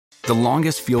The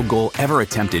longest field goal ever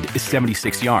attempted is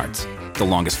 76 yards. The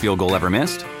longest field goal ever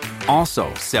missed?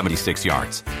 Also 76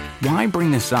 yards. Why bring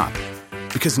this up?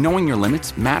 Because knowing your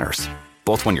limits matters,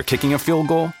 both when you're kicking a field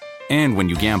goal and when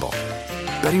you gamble.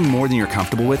 Betting more than you're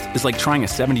comfortable with is like trying a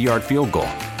 70-yard field goal.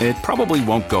 It probably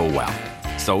won't go well.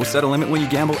 So set a limit when you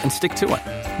gamble and stick to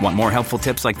it. Want more helpful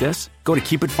tips like this? Go to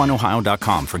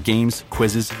keepitfunohio.com for games,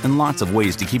 quizzes, and lots of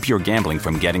ways to keep your gambling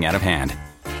from getting out of hand.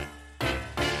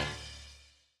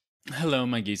 Hello,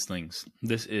 my geeslings.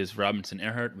 This is Robinson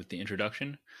Earhart with the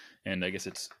introduction, and I guess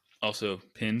it's also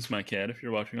Pins, my cat, if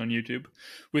you're watching on YouTube,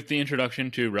 with the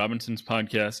introduction to Robinson's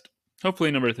podcast,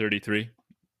 hopefully number 33,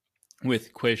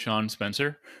 with Quayshawn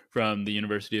Spencer from the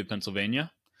University of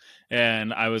Pennsylvania.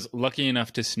 And I was lucky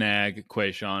enough to snag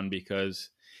Quayshawn because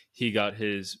he got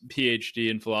his PhD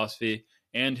in philosophy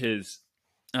and his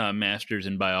master's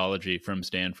in biology from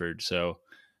Stanford. So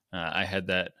I had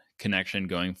that connection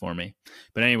going for me.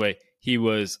 But anyway, he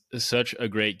was such a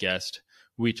great guest.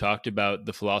 We talked about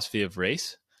the philosophy of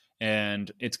race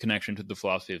and its connection to the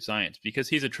philosophy of science, because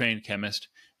he's a trained chemist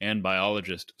and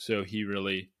biologist. So he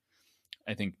really,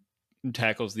 I think,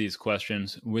 tackles these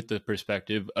questions with the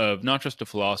perspective of not just a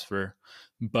philosopher,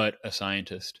 but a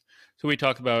scientist. So we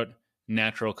talk about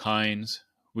natural kinds.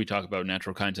 We talk about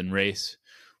natural kinds and race.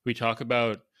 We talk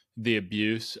about the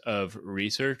abuse of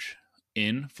research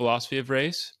in philosophy of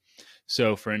race.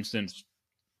 So, for instance,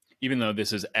 even though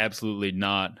this is absolutely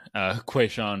not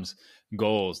Quayshawn's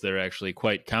goals, they're actually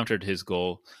quite countered his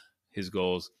goals.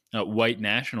 White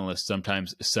nationalists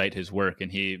sometimes cite his work,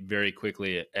 and he very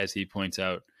quickly, as he points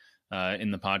out in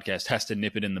the podcast, has to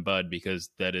nip it in the bud because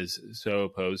that is so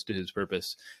opposed to his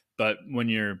purpose. But when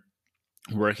you're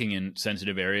working in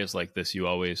sensitive areas like this, you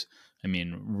always,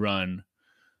 run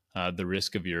the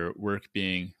risk of your work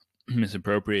being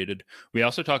misappropriated. We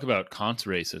also talk about Kant's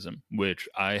racism, which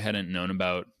I hadn't known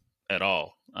about at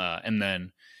all. And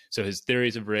then, so his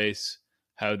theories of race,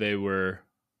 how they were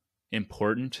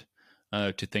important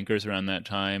to thinkers around that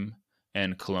time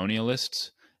and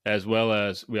colonialists, as well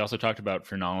as we also talked about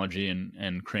phrenology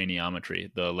and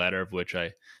craniometry, the latter of which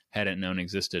I hadn't known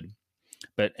existed.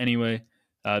 But anyway,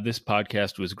 this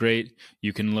podcast was great.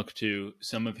 You can look to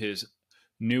some of his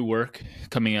new work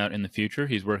coming out in the future.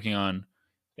 He's working on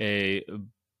a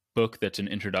book that's an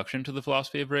introduction to the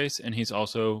philosophy of race, and he's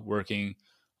also working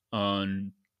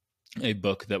on a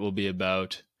book that will be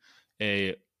about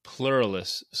a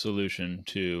pluralist solution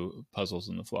to puzzles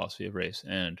in the philosophy of race.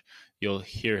 And you'll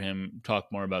hear him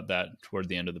talk more about that toward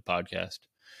the end of the podcast.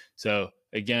 So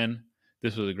again,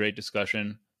 this was a great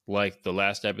discussion. Like the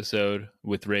last episode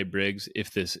with Ray Briggs,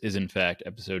 if this is in fact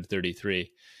episode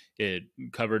 33, it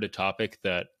covered a topic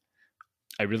that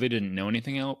I really didn't know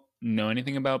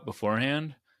anything about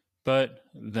beforehand, but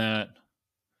that,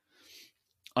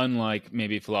 unlike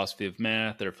maybe philosophy of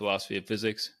math or philosophy of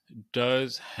physics,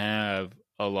 does have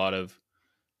a lot of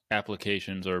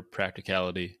applications or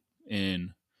practicality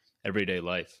in everyday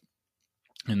life.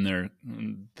 And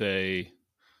they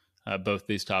both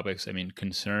these topics,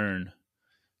 concern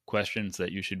questions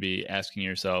that you should be asking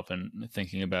yourself and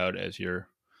thinking about as you're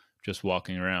just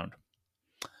walking around.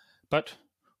 But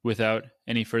without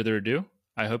any further ado,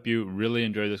 I hope you really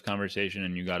enjoy this conversation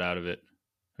and you get out of it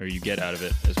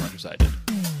as much as I did.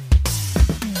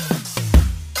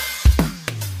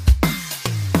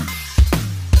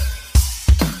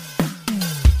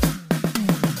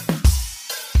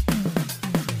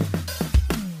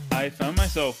 I found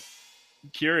myself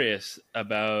curious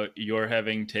about your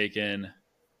having taken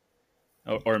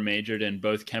or majored in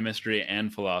both chemistry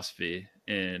and philosophy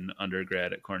in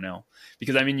undergrad at Cornell.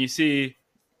 Because, you see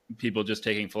people just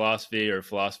taking philosophy or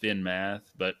philosophy and math,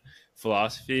 but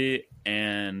philosophy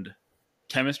and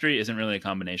chemistry isn't really a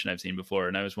combination I've seen before.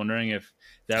 And I was wondering if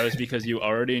that was because you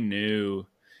already knew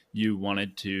you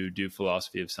wanted to do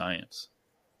philosophy of science.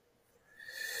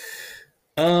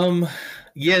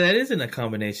 Yeah, that isn't a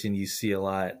combination you see a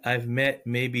lot. I've met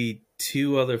maybe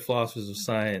two other philosophers of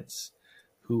science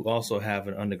who also have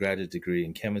an undergraduate degree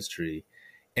in chemistry,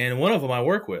 and one of them I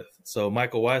work with. So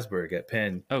Michael Weisberg at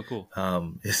Penn. Oh, cool.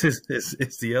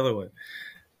 It's the other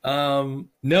one.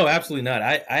 No, absolutely not.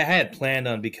 I had planned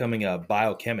on becoming a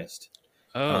biochemist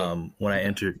when I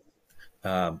entered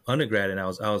undergrad, and I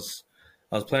was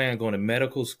planning on going to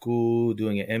medical school,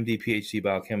 doing an MD, PhD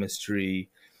biochemistry,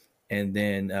 and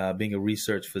then being a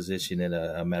research physician in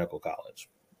a medical college.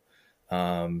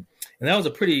 And that was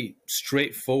a pretty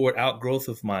straightforward outgrowth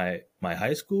of my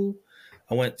high school.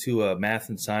 I went to a math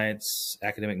and science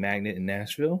academic magnet in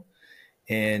Nashville,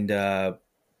 and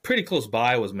pretty close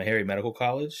by was Meharry Medical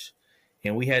College.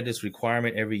 And we had this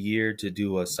requirement every year to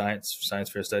do a science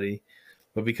fair study.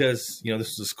 but because this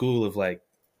was a school of like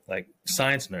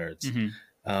science nerds,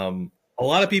 Mm-hmm. a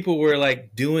lot of people were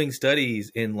like doing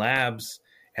studies in labs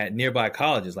at nearby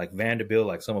colleges, like Vanderbilt.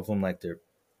 Like some of them, like their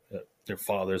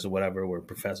fathers or whatever, were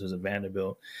professors at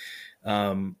Vanderbilt.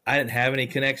 I didn't have any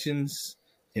connections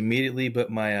immediately,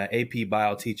 but my AP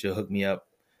bio teacher hooked me up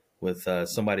with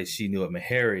somebody she knew at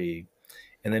Meharry.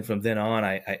 And then from then on,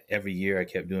 I every year I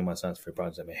kept doing my science fair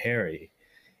projects at Meharry.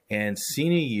 And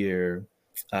senior year,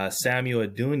 Samuel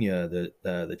Adunya,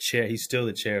 the chair, he's still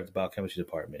the chair of the biochemistry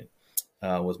department,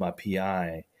 was my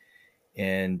PI.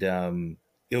 And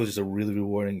it was just a really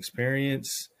rewarding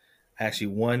experience. I actually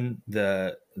won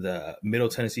the Middle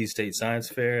Tennessee State Science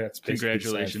Fair. That's basically the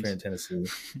science fair in Tennessee,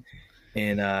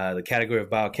 in the category of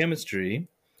biochemistry.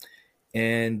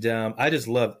 And I just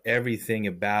loved everything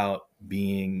about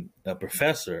being a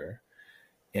professor.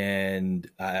 And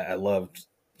I loved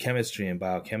chemistry and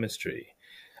biochemistry.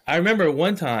 I remember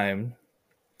one time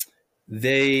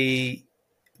they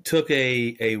took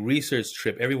a research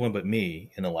trip, everyone but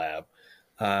me in the lab,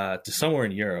 to somewhere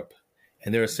in Europe.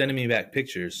 And they were sending me back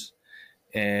pictures.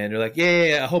 And they're like,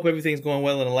 yeah, I hope everything's going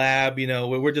well in the lab.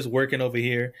 We're just working over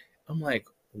here. I'm like,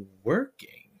 working?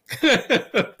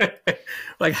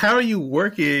 Like, how are you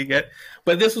working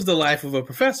but this was the life of a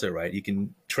professor, right? You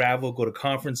can travel, go to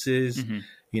conferences, Mm-hmm.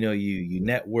 You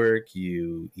network,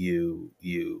 you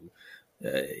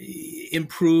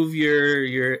improve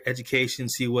your education,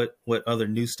 see what other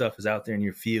new stuff is out there in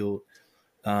your field.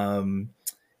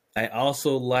 I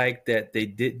also like that they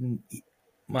didn't,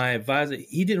 my advisor,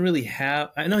 he didn't really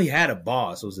have, I know he had a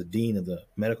boss, it was the dean of the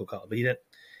medical college, but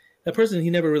that person he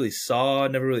never really saw,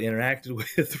 never really interacted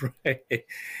with, right?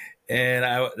 And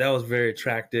that was very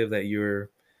attractive, that you're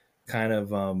kind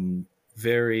of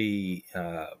very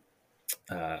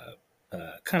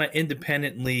kind of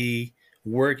independently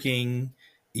working.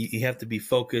 You have to be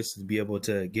focused to be able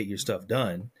to get your stuff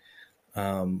done.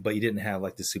 But you didn't have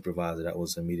like the supervisor that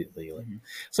was immediately like,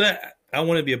 so I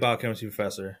want to be a biochemistry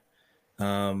professor.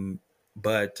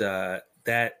 But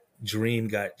that dream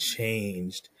got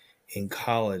changed in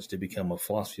college to become a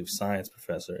philosophy of science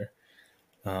professor.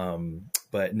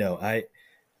 But no, I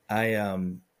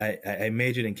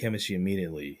majored in chemistry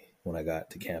immediately when I got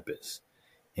to campus,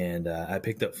 and I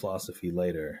picked up philosophy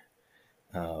later.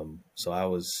 So I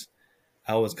was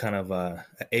kind of a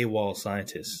AWOL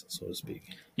scientist, so to speak.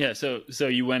 Yeah. So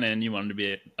you went in, you wanted to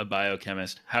be a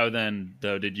biochemist. How then,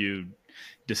 though, did you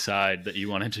decide that you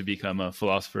wanted to become a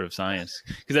philosopher of science?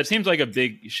 Because that seems like a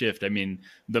big shift. I mean,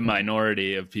 the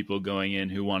minority of people going in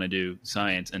who want to do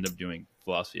science end up doing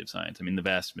philosophy of science. I mean, the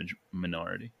vast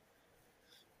minority.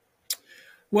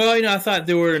 Well, I thought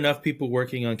there were enough people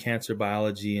working on cancer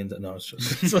biology, and no, it's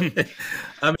just,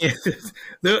 I mean,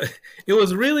 it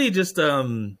was really just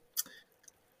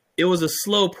it was a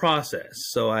slow process.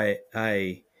 So I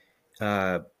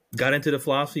got into the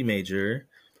philosophy major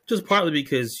just partly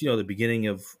because the beginning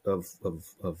of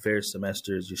various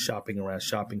semesters, you're shopping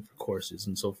for courses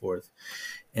and so forth,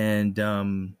 and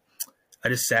I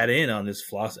just sat in on this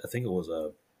philosophy. I think it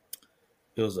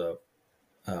was a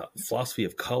philosophy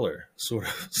of color sort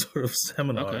of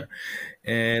seminar. Okay.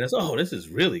 And I thought, oh, this is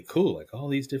really cool. Like all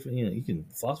these different, you can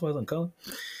philosophize on color.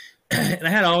 And I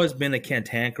had always been a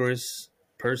cantankerous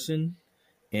person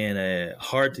and a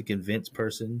hard to convince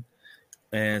person.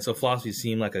 And so philosophy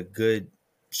seemed like a good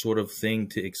sort of thing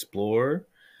to explore.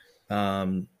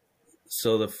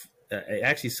 So I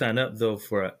actually signed up though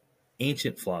for an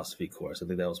ancient philosophy course. I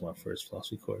think that was my first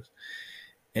philosophy course.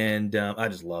 And I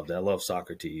just loved it. I love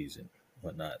Socrates and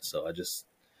whatnot. So I just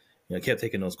kept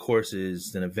taking those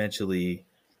courses. Then eventually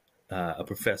a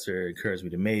professor encouraged me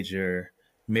to majored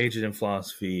in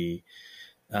philosophy.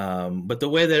 But the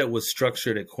way that it was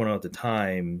structured at Cornell at the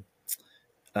time,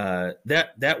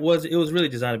 it was really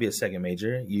designed to be a second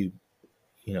major.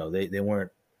 They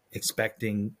weren't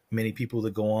expecting many people to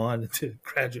go on to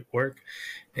graduate work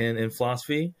in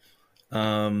philosophy.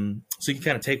 So you can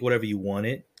kind of take whatever you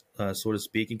wanted, so to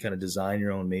speak, and kind of design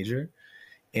your own major.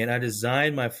 And I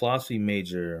designed my philosophy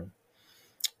major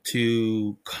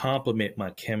to complement my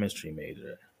chemistry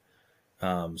major.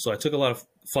 So I took a lot of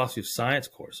philosophy of science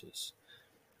courses.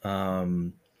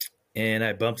 And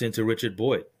I bumped into Richard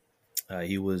Boyd.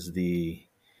 He was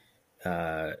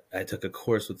I took a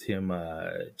course with him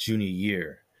junior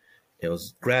year. It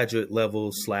was graduate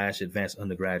level / advanced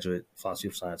undergraduate philosophy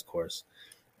of science course.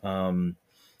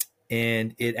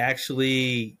 And it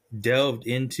actually delved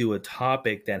into a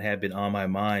topic that had been on my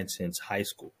mind since high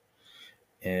school.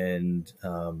 And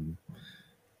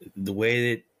the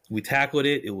way that we tackled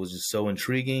it, it was just so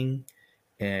intriguing.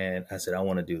 And I said, I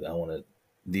want to do that.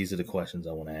 These are the questions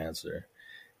I want to answer.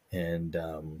 And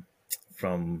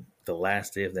from the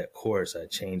last day of that course, I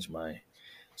changed my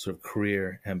sort of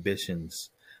career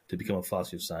ambitions to become a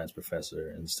philosophy of science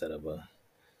professor instead of a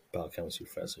biochemistry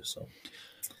professor. So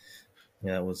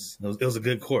yeah, it was a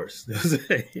good course.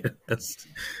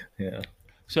 Yeah.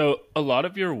 So a lot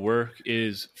of your work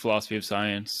is philosophy of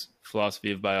science,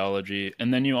 philosophy of biology,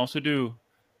 and then you also do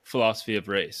philosophy of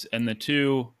race. And the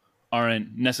two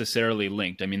aren't necessarily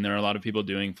linked. I mean, there are a lot of people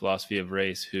doing philosophy of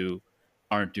race who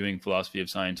aren't doing philosophy of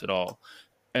science at all.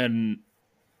 And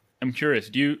I'm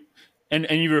curious, and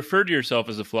you refer to yourself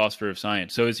as a philosopher of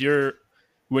science. So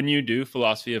when you do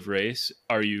philosophy of race,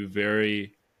 are you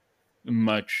very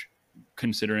much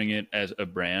considering it as a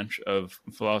branch of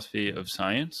philosophy of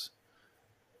science?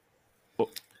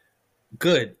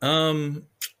 Good.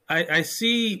 I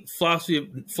see philosophy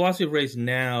of race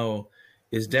now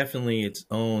is definitely its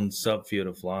own subfield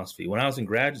of philosophy. When I was in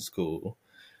graduate school,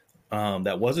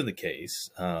 that wasn't the case.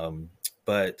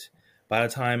 But by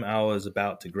the time I was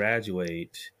about to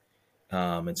graduate,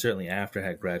 and certainly after I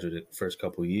had graduated the first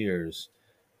couple of years,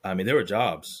 I mean, there were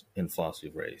jobs in philosophy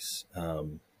of race.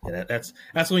 And that's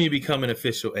when you become an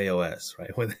official AOS,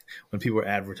 right? When people are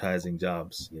advertising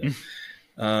jobs, you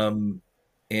know.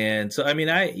 And so, I mean,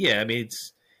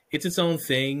 it's its own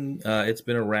thing. It's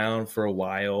been around for a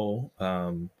while.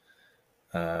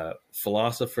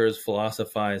 Philosophers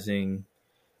philosophizing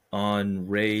on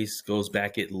race goes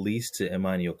back at least to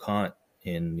Immanuel Kant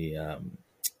in the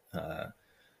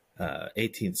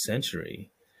 18th century.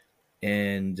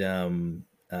 And kind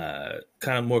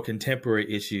of more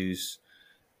contemporary issues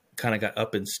kind of got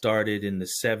up and started in the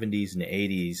 70s and the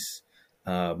 80s.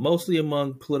 Mostly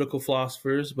among political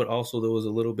philosophers, but also there was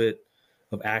a little bit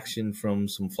of action from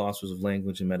some philosophers of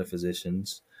language and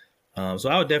metaphysicians. So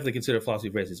I would definitely consider philosophy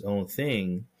of race its own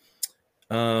thing.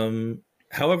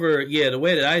 However, the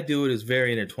way that I do it is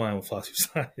very intertwined with philosophy of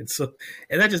science. So,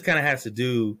 and that just kind of has to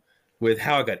do with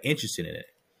how I got interested in it.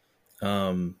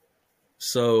 A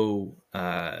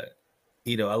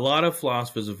lot of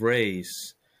philosophers of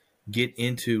race get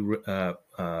into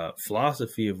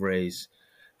philosophy of race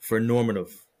for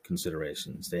normative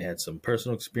considerations. They had some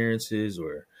personal experiences,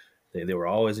 or they were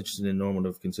always interested in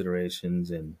normative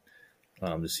considerations, and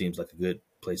this seems like a good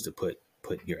place to put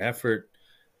your effort.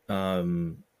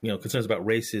 Concerns about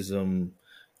racism,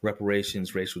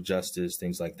 reparations, racial justice,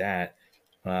 things like that.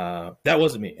 That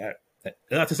wasn't me.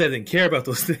 Not to say I didn't care about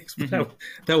those things, but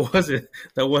that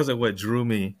wasn't what drew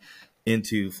me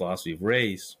into philosophy of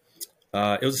race.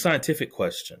 It was a scientific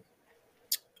question.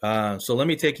 So let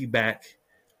me take you back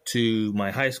to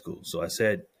my high school. So I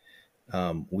said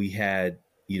we had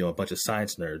a bunch of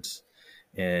science nerds,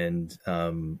 and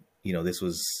this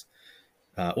was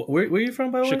where are you from,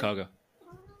 by the way?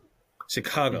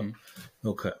 Chicago. Mm-hmm.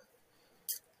 Okay.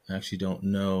 I actually don't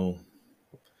know.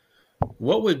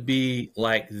 What would be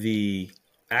like the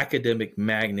academic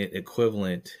magnet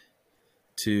equivalent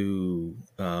to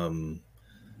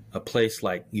a place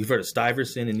like, you've heard of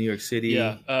Stuyvesant in New York City?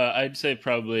 Yeah, I'd say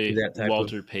probably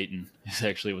Walter Payton is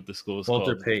actually what the school is called.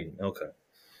 Walter Payton,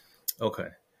 okay.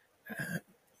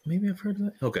 Maybe I've heard of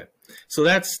that. Okay, so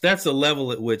that's the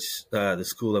level at which the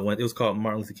school I went. It was called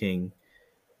Martin Luther King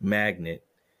Magnet,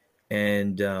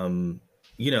 and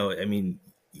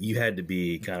you had to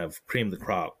be kind of cream of the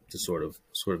crop to sort of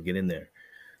get in there.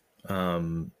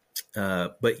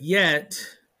 But yet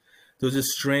there was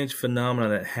this strange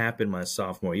phenomenon that happened my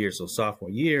sophomore year. So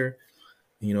sophomore year,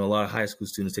 a lot of high school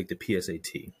students take the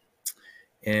PSAT,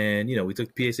 and we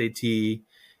took the PSAT,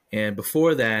 and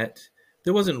before that,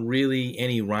 there wasn't really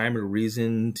any rhyme or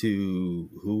reason to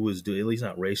who was doing, at least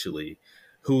not racially,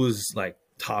 who was like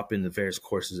top in the various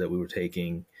courses that we were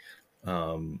taking,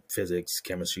 physics,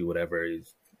 chemistry, whatever.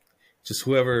 Just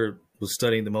whoever was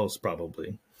studying the most,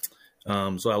 probably.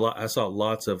 So I saw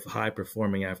lots of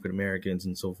high-performing African Americans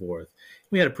and so forth.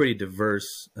 We had a pretty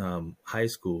diverse high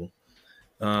school.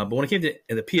 But when it came to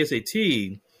the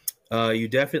PSAT, you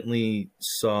definitely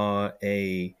saw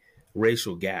a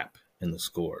racial gap in the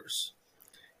scores.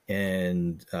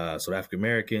 And so African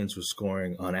Americans were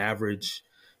scoring, on average,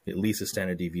 at least a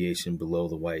standard deviation below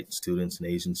the white students and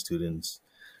Asian students.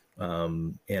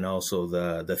 And also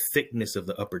the thickness of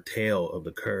the upper tail of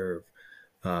the curve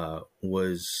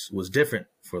was different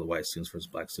for the white students versus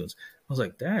black students. I was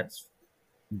like, that's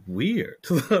weird.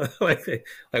 like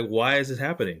why is this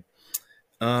happening?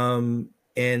 And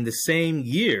the same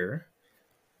year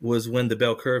was when the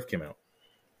bell curve came out.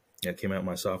 It came out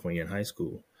my sophomore year in high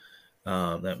school.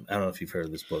 I don't know if you've heard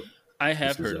of this book. I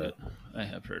have heard of it. I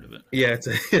have heard of it. Yeah,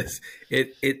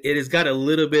 it has got a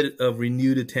little bit of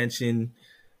renewed attention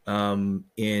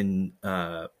in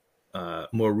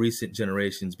more recent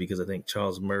generations, because I think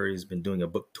Charles Murray has been doing a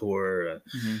book tour,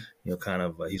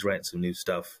 he's writing some new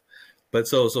stuff. But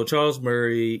so Charles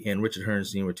Murray and Richard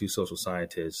Herrnstein were two social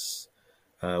scientists.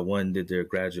 One did their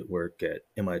graduate work at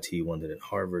MIT, one did at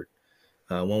Harvard.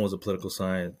 One was a political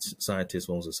scientist,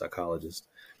 one was a psychologist.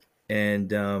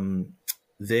 And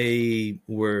they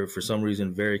were, for some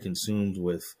reason, very consumed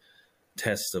with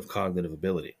tests of cognitive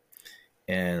ability.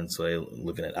 And so they were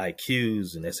looking at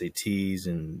IQs and SATs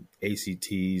and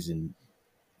ACTs and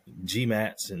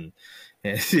GMATs and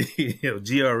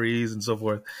GREs and so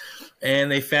forth.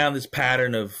 And they found this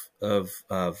pattern of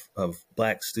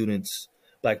black students,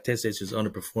 black test takers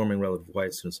underperforming relative to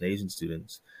white students and Asian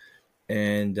students.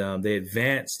 And they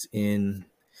advanced in,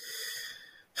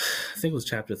 I think it was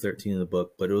chapter 13 of the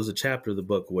book, but it was a chapter of the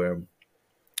book where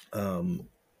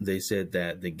they said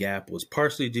that the gap was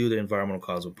partially due to environmental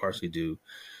causes, but partially due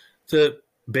to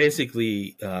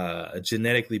basically a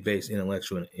genetically based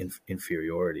intellectual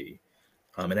inferiority.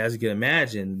 And as you can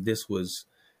imagine, this was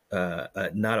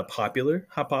not a popular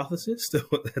hypothesis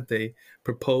that they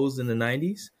proposed in the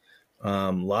 90s.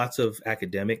 Lots of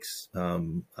academics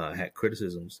had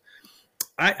criticisms.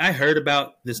 I heard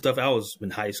about this stuff. I was in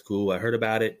high school. I heard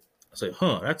about it. I was like,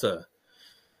 that's a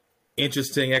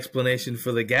interesting explanation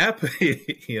for the gap,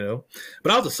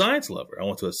 But I was a science lover. I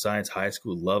went to a science high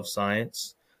school, loved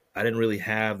science. I didn't really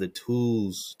have the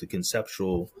tools, the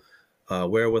conceptual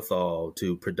wherewithal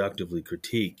to productively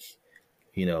critique,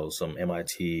 some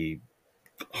MIT,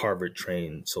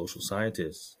 Harvard-trained social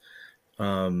scientists.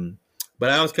 But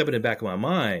I always kept it in the back of my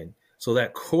mind. So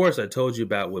that course I told you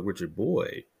about with Richard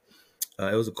Boyd,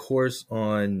 it was a course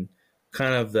on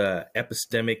kind of the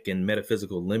epistemic and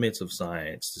metaphysical limits of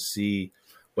science to see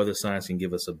whether science can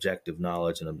give us objective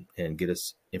knowledge and get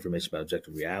us information about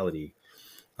objective reality,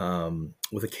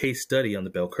 with a case study on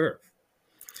the bell curve.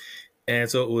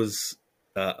 And so it was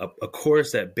a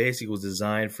course that basically was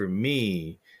designed for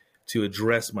me to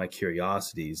address my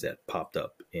curiosities that popped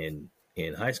up in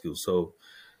high school. So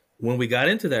when we got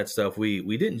into that stuff,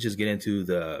 we didn't just get into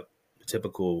the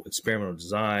typical experimental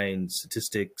design,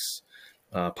 statistics,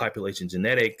 population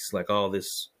genetics, like all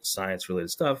this science-related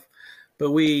stuff.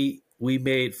 But we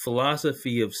made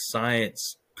philosophy of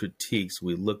science critiques.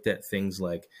 We looked at things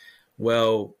like,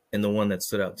 and the one that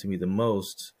stood out to me the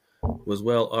most was, is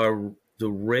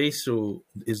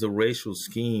the racial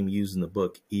scheme used in the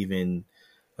book even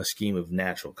a scheme of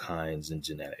natural kinds and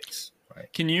genetics?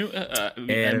 Right. Can you,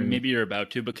 and maybe you're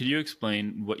about to, but could you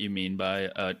explain what you mean by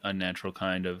a natural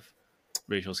kind of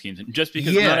racial schemes? Just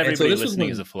because not everybody listening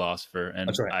is a philosopher,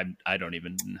 and right. I don't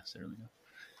even necessarily know.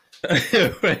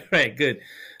 right, good.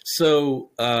 So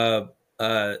I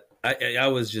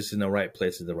was just in the right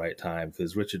place at the right time,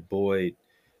 because Richard Boyd,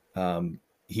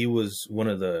 he was one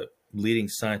of the leading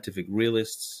scientific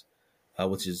realists,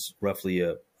 which is roughly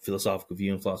a philosophical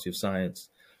view in philosophy of science,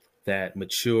 that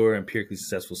mature, empirically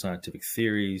successful scientific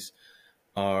theories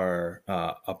are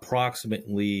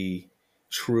approximately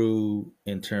true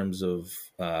in terms of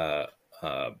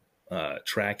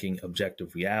tracking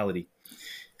objective reality.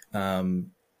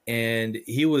 And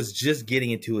he was just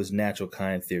getting into his natural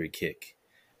kind theory kick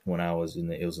when I was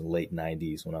it was in the late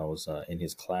 90s when I was in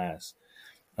his class.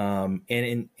 And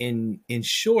in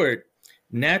short,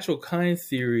 natural kind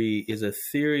theory is a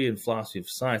theory in philosophy of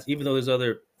science, even though there's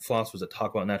other philosophers that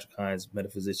talk about natural kinds,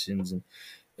 metaphysicians, and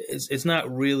it's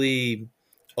not really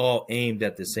all aimed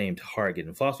at the same target.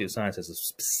 And philosophy of science has a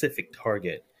specific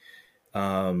target.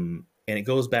 And it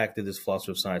goes back to this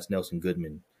philosopher of science, Nelson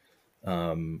Goodman,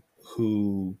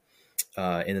 who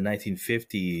in the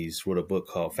 1950s wrote a book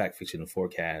called Fact, Fiction, and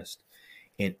Forecast.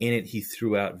 And in it, he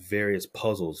threw out various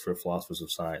puzzles for philosophers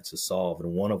of science to solve.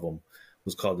 And one of them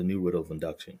was called the New Riddle of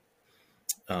Induction.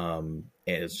 And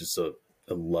it's just a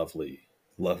lovely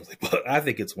book. I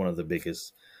think it's one of the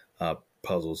biggest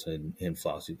puzzles in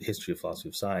philosophy, history of philosophy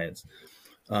of science.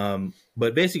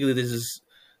 But basically, there's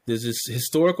this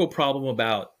historical problem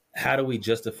about how do we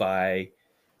justify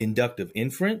inductive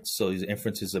inference. So these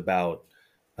inferences about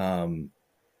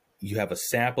you have a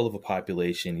sample of a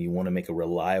population, you want to make a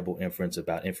reliable inference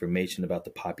about information about the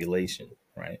population,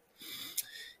 right?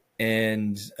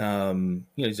 And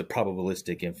these are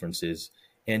probabilistic inferences.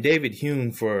 And David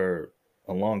Hume, for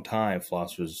a long time,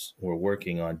 philosophers were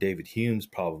working on David Hume's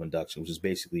problem of induction, which is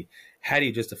basically how do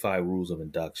you justify rules of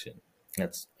induction?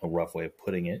 That's a rough way of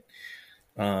putting it.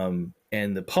 And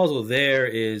the puzzle there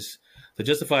is to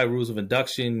justify rules of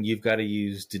induction, you've got to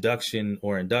use deduction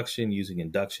or induction. Using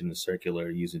induction is circular,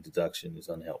 using deduction is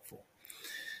unhelpful.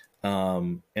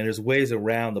 And there's ways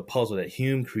around the puzzle that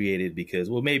Hume created because,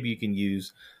 maybe you can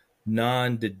use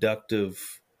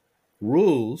non-deductive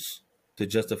rules to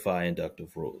justify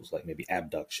inductive rules, like maybe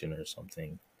abduction or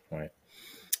something, right?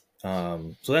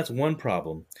 So that's one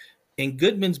problem. In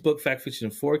Goodman's book, Fact, Fiction,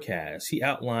 and Forecast, he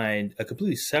outlined a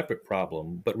completely separate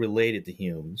problem, but related to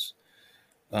Hume's.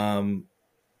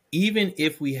 Even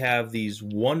if we have these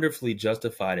wonderfully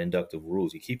justified inductive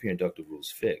rules, you keep your inductive rules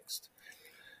fixed,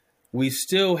 we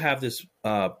still have this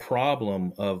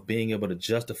problem of being able to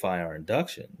justify our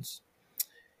inductions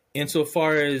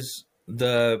insofar as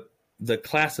the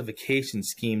classification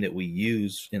scheme that we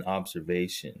use in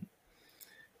observation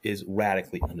is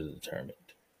radically underdetermined.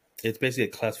 It's basically a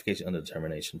classification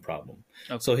underdetermination problem.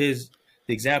 Okay. So the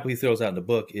example he throws out in the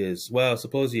book is, well,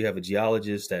 suppose you have a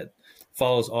geologist that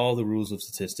follows all the rules of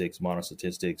statistics,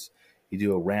 monostatistics. You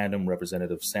do a random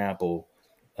representative sample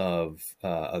of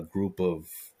a group of,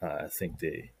 I think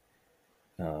it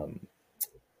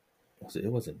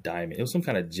wasn't diamond. It was some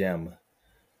kind of gem.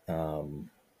 I'm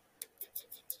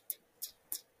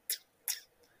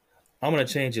going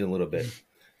to change it a little bit.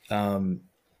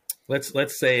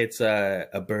 Let's say it's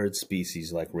a bird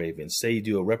species like ravens. Say you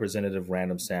do a representative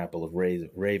random sample of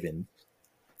raven,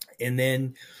 and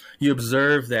then you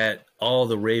observe that all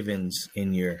the ravens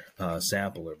in your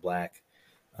sample are black.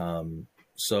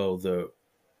 So the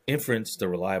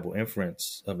reliable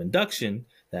inference of induction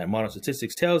that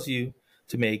monostatistics tells you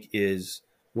to make is,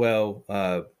 well,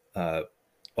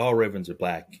 all ravens are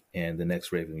black, and the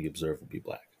next raven we observe will be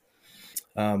black.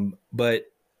 But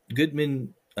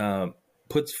Goodman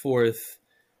puts forth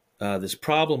this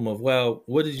problem of, well,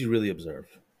 what did you really observe?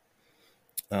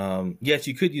 Yes,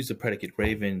 you could use the predicate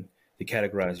raven to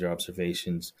categorize your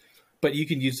observations, but you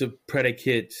can use the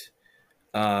predicate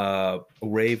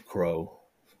rave crow.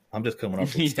 I'm just coming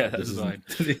up with stuff. That's fine.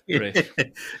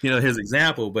 His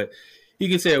example, but you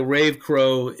can say a rave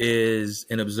crow is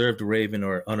an observed raven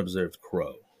or unobserved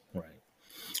crow, right?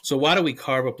 So why do we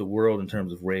carve up the world in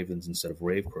terms of ravens instead of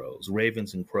rave crows,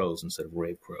 ravens and crows instead of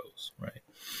rave crows,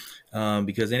 right?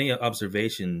 Because any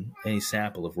observation, any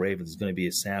sample of ravens is going to be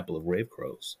a sample of rave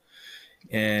crows.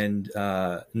 And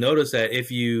notice that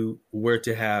if you were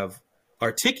to have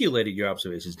articulated your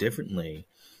observations differently,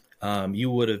 you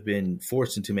would have been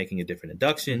forced into making a different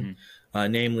induction,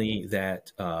 namely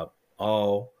that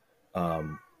all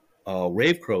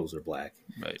rave crows are black,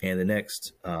 right, and the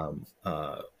next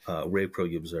rave crow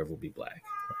you observe will be black.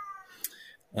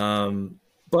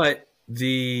 But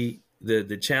the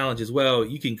challenge is, well,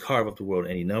 you can carve up the world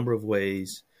in any number of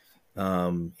ways,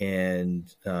 and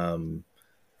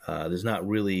there's not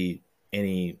really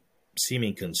any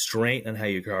seeming constraint on how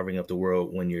you're carving up the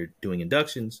world when you're doing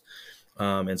inductions.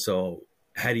 And so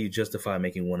how do you justify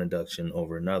making one induction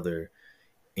over another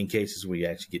in cases where you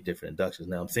actually get different inductions?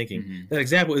 Now I'm thinking that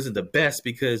example isn't the best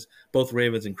because both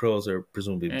ravens and crows are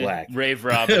presumably black. Rave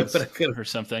robins or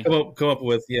something. Come up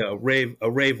with a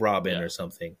rave robin or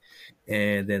something.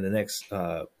 And then the next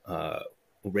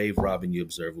rave robin you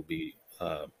observe will be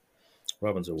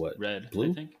robins are what? Red, blue?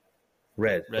 I think.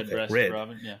 Red. Breast red.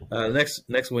 robin, yeah.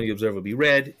 Next one you observe will be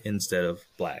red instead of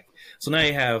black. So now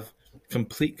you have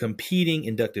competing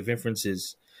inductive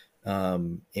inferences,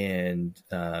 and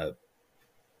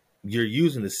you're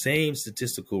using the same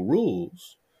statistical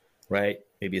rules, right?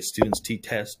 Maybe a student's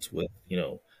t-test with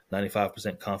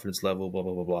 95% confidence level, blah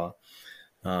blah blah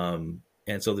blah.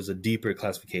 And so there's a deeper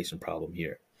classification problem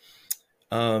here.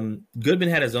 Goodman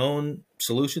had his own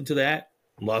solution to that.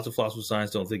 Lots of philosophers of science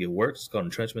don't think it works. It's called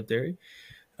entrenchment theory.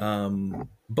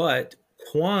 But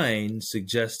Quine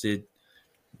suggested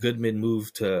Goodman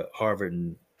moved to Harvard,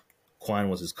 and Quine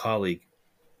was his colleague.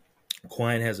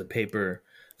 Quine has a paper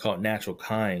called Natural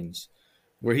Kinds,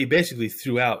 where he basically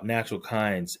threw out natural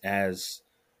kinds as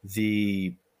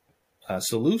the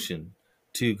solution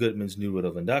to Goodman's new rule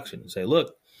of induction. And say,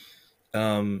 look,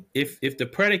 if the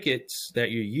predicates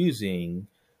that you're using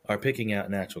are picking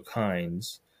out natural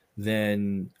kinds,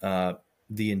 then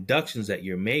the inductions that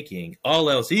you're making, all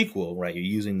else equal, right? You're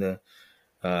using the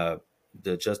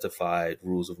justified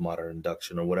rules of modern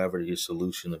induction or whatever your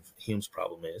solution of Hume's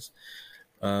problem is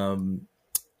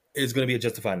going to be a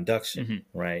justified induction,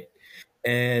 right?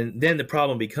 And then the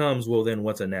problem becomes, well, then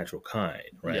what's a natural kind,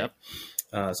 right?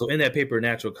 Yep. So in that paper,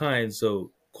 Natural Kinds,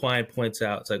 so Quine points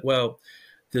out, it's like, well,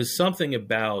 there's something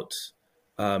about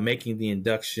making the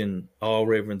induction all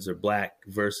ravens are black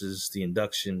versus the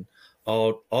induction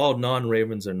all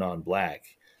non-ravens are non-black,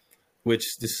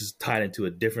 which this is tied into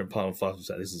a different problem.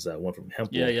 This is one from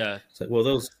Hempel. Yeah. It's like, well,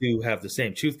 those two have the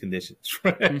same truth conditions,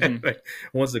 right?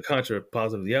 One's the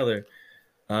contrapositive of the other.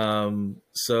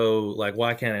 So, like,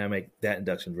 why can't I make that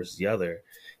induction versus the other?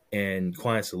 And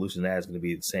Quine's solution to that is going to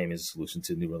be the same as the solution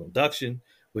to neural induction,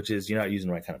 which is you're not using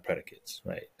the right kind of predicates,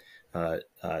 right?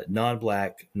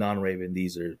 non-black, non-raven,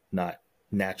 these are not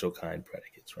natural kind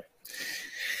predicates, right?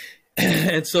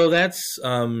 And so that's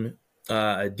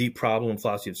a deep problem in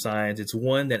philosophy of science. It's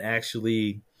one that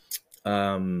actually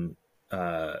was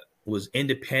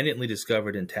independently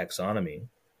discovered in taxonomy.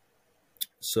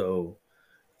 So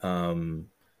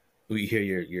we hear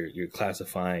you're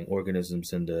classifying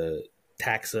organisms into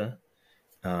taxa,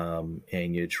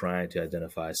 and you're trying to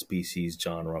identify species,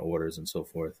 genre, orders, and so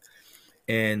forth.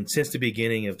 And since the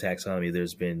beginning of taxonomy,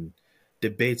 there's been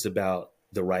debates about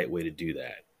the right way to do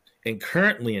that. And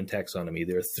currently in taxonomy,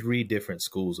 there are 3 different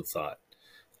schools of thought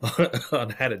on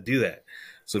how to do that.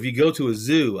 So if you go to a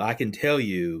zoo, I can tell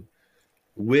you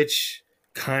which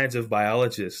kinds of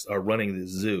biologists are running the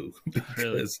zoo, because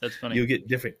really? That's funny. you'll get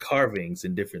different carvings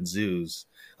in different zoos.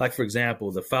 Like, for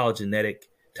example, the phylogenetic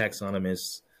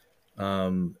taxonomists,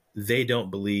 they don't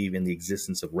believe in the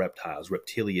existence of reptiles.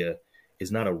 Reptilia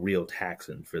is not a real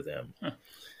taxon for them.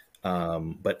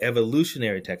 But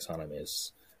evolutionary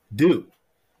taxonomists do.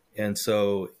 And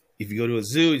so if you go to a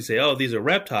zoo, you say, oh, these are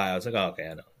reptiles. Like, oh,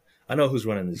 okay, I know who's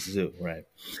running this zoo, right?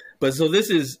 But so this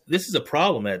is a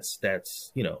problem that's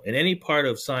in any part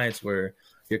of science where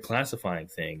you're classifying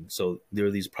things. So there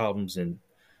are these problems in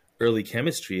early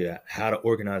chemistry, how to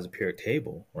organize a periodic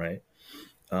table, right?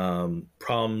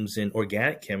 Problems in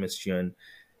organic chemistry on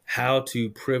how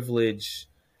to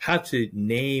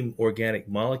name organic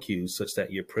molecules such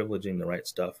that you're privileging the right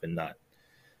stuff and not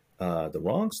the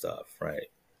wrong stuff, right?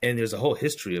 And there's a whole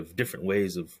history of different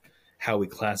ways of how we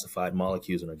classified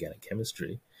molecules in organic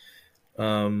chemistry.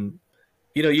 You're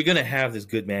going to have this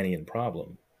Goodmanian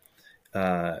problem.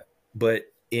 But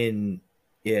in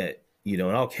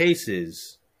all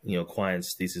cases,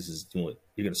 Quine's thesis is you're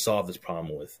going to solve this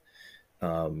problem with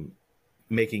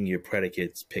making your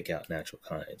predicates pick out natural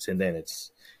kinds. And then it's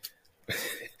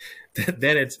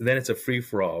a free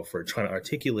for all for trying to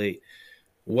articulate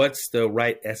what's the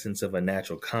right essence of a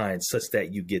natural kind such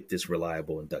that you get this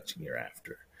reliable induction you're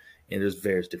after. And there's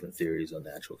various different theories on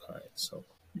natural kinds.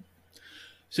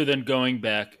 So then going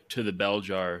back to the bell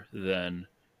jar, then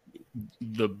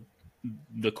the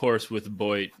course with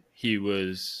Boyd, he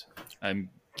was, I'm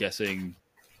guessing,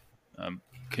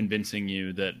 convincing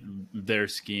you that their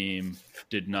scheme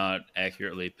did not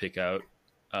accurately pick out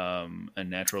a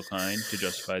natural kind to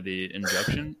justify the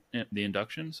inductions,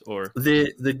 or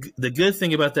the good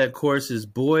thing about that course is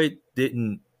Boyd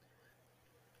didn't.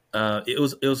 It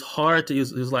was hard to.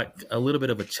 It was like a little bit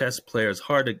of a chess player. It's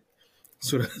hard to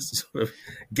sort of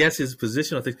guess his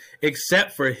position on things,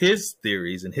 except for his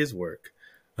theories and his work.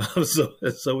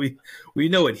 So we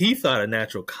know what he thought a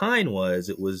natural kind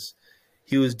was.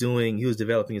 He was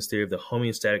developing his theory of the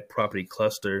homeostatic property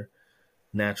cluster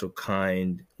natural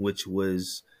kind, which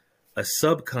was a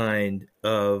subkind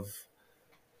of,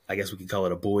 I guess we could call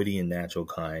it a Boydian natural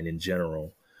kind in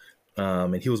general.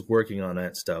 And he was working on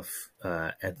that stuff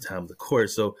at the time of the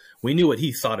course. So we knew what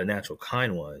he thought a natural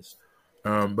kind was.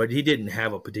 But he didn't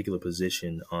have a particular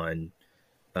position on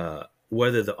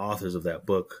whether the authors of that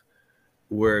book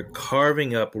were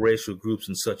carving up racial groups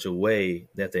in such a way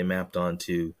that they mapped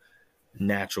onto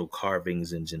natural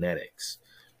carvings in genetics.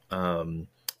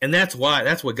 And that's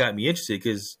what got me interested,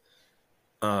 because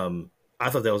I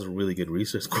thought that was a really good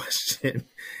research question.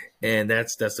 And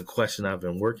that's the question I've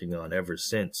been working on ever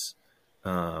since,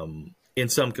 in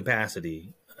some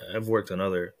capacity. I've worked on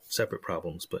other separate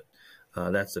problems, but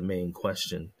that's the main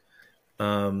question.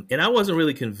 And I wasn't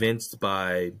really convinced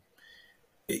by,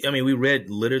 we read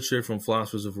literature from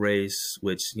philosophers of race,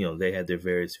 which, they had their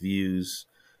various views.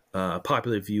 A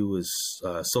popular view was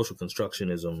social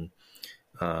constructionism,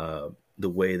 the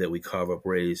way that we carve up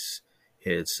race.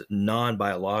 It's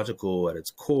non-biological at its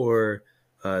core.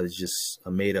 It's just a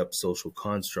made-up social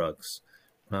constructs.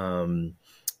 And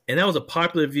that was a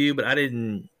popular view, but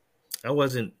I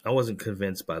wasn't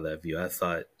convinced by that view. I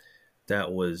thought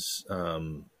that was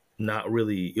not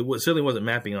really, certainly wasn't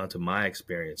mapping onto my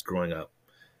experience growing up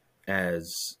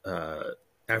as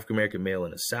African-American male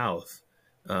in the South.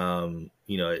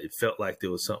 It felt like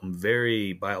there was something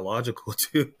very biological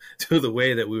to the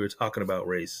way that we were talking about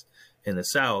race in the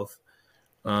South.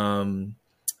 And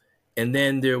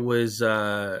then there was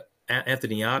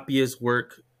Anthony Appiah's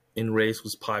work in race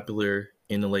was popular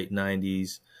in the late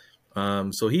 90s.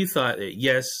 So he thought that,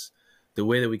 yes, the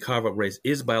way that we carve up race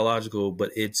is biological,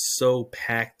 but it's so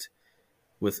packed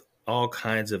with all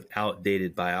kinds of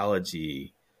outdated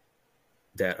biology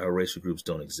that our racial groups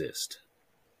don't exist.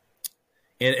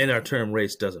 And our term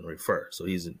race doesn't refer. So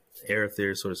he's an error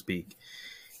theorist, so to speak.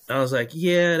 And I was like,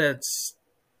 yeah,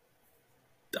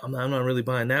 I'm not really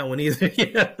buying that one either.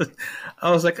 Yeah.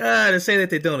 I was like, to say that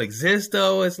they don't exist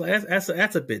though, it's like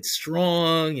that's a bit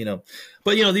strong,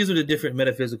 But these are the different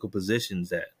metaphysical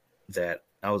positions that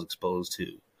I was exposed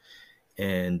to,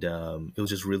 and it was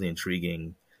just really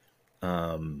intriguing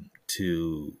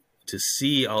to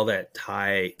see all that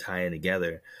tie in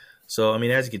together. So, I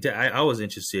mean, as you can tell, I was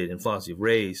interested in philosophy of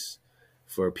race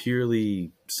for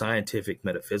purely scientific,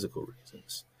 metaphysical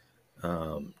reasons.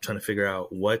 Trying to figure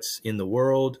out what's in the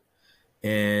world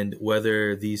and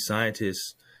whether these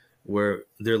scientists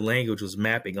their language was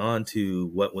mapping onto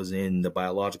what was in the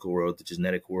biological world, the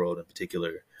genetic world in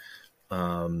particular.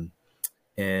 And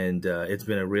it's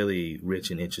been a really rich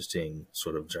and interesting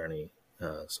sort of journey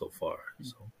so far.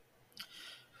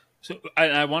 So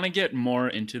I want to get more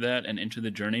into that and into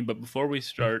the journey, but before we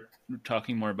start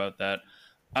talking more about that,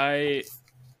 I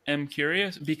am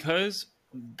curious because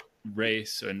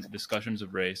race and discussions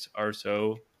of race are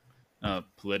so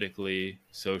politically,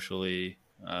 socially,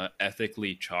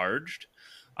 ethically charged.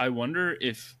 I wonder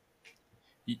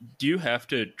do you have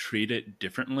to treat it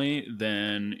differently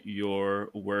than your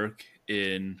work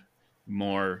in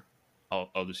more,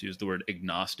 I'll just use the word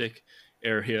agnostic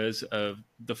areas of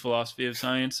the philosophy of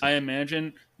science? I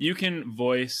imagine you can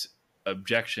voice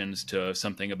objections to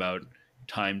something about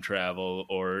time travel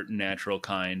or natural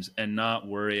kinds and not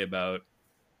worry about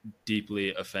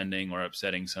deeply offending or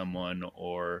upsetting someone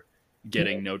or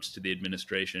getting notes to the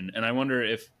administration. And I wonder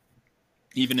if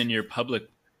even in your public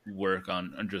work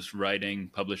on just writing,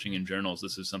 publishing in journals,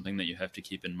 this is something that you have to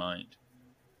keep in mind.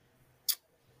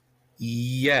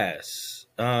 Yes.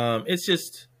 It's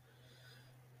just,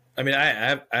 I mean,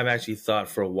 I've actually thought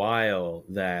for a while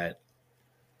that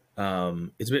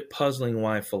it's a bit puzzling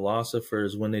why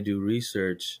philosophers, when they do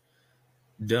research,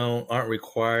 aren't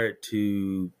required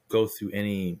to go through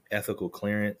any ethical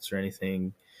clearance or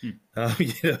anything.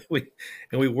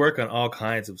 We work on all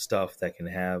kinds of stuff that can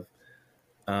have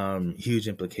huge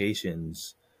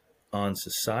implications on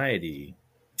society.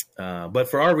 But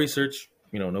for our research,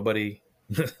 nobody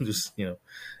just,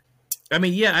 I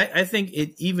mean, yeah, I think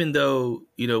even though,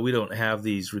 we don't have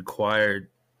these required,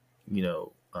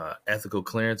 ethical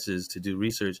clearances to do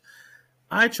research,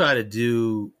 I try to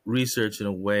do research in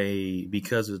a way,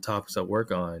 because of the topics I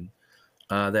work on,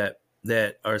 that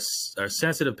are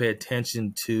sensitive, pay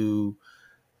attention to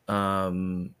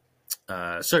certain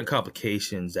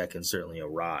complications that can certainly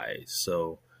arise.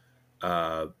 So,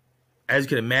 as you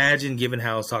can imagine, given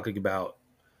how I was talking about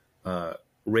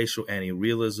racial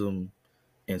anti-realism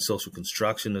and social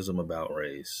constructionism about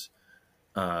race,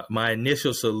 my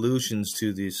initial solutions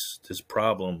to this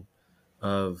problem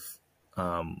of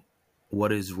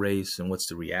what is race and what's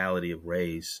the reality of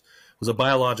race was a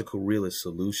biological realist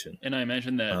solution. And I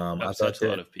imagine that upsets a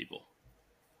lot of people.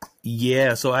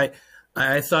 Yeah, so I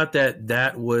thought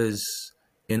that was,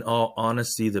 in all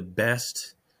honesty, the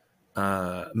best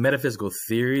metaphysical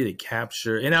theory to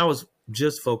capture. And I was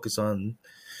just focused on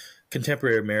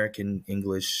contemporary American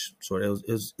English. Sort of,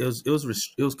 it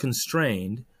was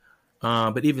constrained,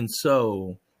 but even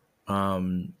so, I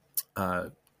mean,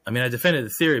 I defended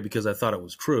the theory because I thought it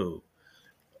was true.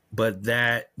 But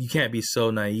that you can't be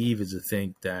so naive as to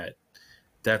think that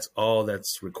that's all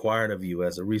that's required of you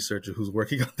as a researcher who's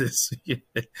working on this,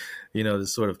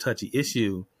 this sort of touchy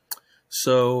issue.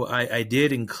 So I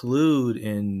did include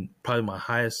in probably my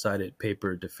highest cited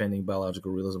paper defending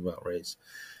biological realism about race,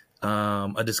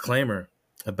 a disclaimer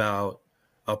about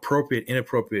appropriate,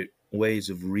 inappropriate ways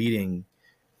of reading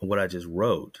what I just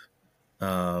wrote.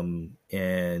 That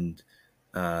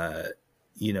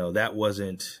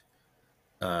wasn't,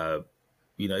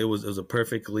 it was a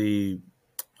perfectly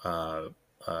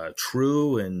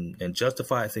true and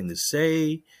justified thing to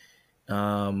say,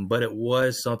 but it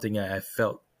was something I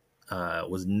felt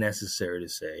was necessary to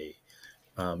say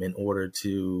in order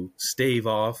to stave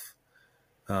off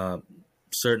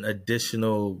certain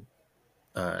additional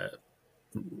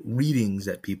readings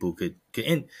that people could,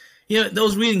 and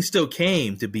those readings still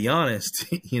came, to be honest,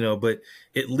 but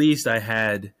at least I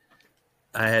had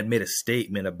made a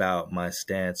statement about my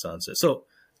stance on it. So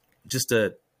just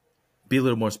to be a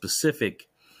little more specific,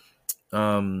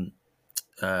 the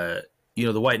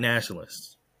white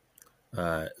nationalists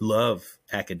love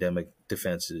academic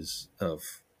defenses of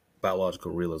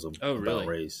biological realism about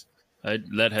race.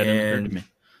 That hadn't occurred to me.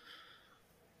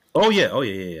 Oh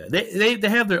yeah. They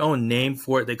have their own name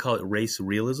for it. They call it race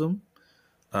realism.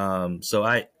 So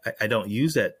I don't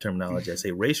use that terminology. I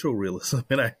say racial realism,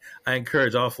 and I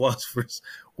encourage all philosophers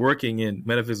working in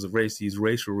metaphysics of race to use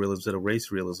racial realism instead of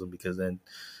race realism, because then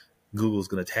Google's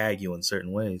going to tag you in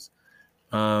certain ways.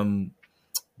 No,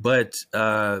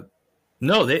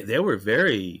 they were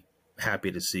very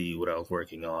happy to see what I was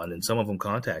working on, and some of them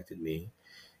contacted me,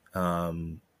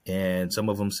 and some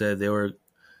of them said they were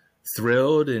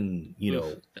thrilled and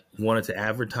wanted to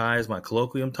advertise my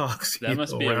colloquium talks. That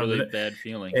must be a really bad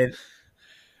feeling. And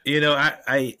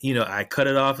I cut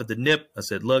it off at the nip. I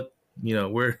said, look, we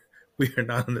are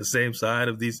not on the same side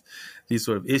of these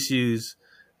sort of issues,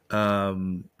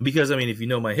 because if you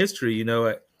know my history,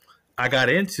 I got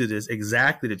into this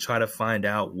exactly to try to find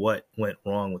out what went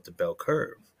wrong with the bell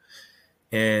curve.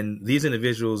 And these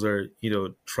individuals are,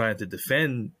 trying to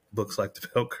defend books like the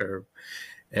bell curve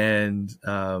and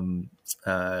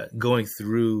going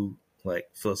through like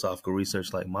philosophical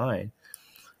research like mine.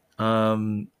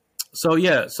 I've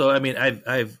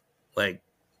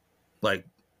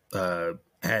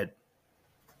had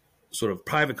sort of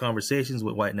private conversations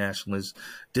with white nationalists,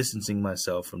 distancing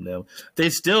myself from them. They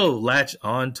still latch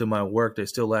on to my work. They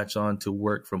still latch on to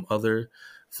work from other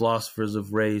philosophers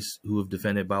of race who have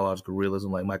defended biological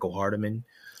realism, like Michael Hardiman.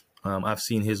 I've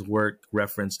seen his work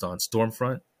referenced on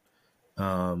Stormfront.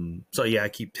 I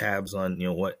keep tabs on,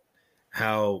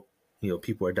 how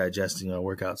people are digesting our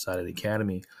work outside of the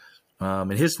academy.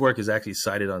 And his work is actually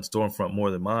cited on Stormfront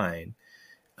more than mine.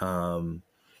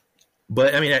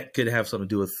 But that could have something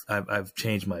to do with I've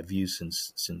changed my views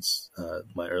since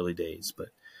my early days. But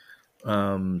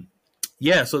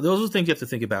so those are things you have to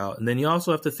think about, and then you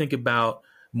also have to think about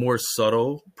more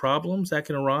subtle problems that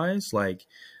can arise. Like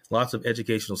lots of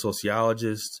educational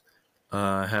sociologists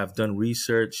have done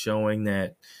research showing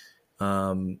that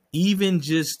even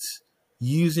just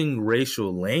using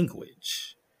racial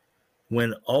language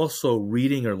when also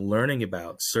reading or learning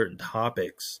about certain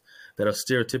topics that are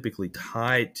stereotypically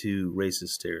tied to racist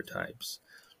stereotypes.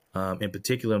 In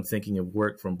particular, I'm thinking of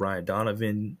work from Brian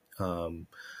Donovan on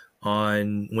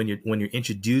when you're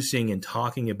introducing and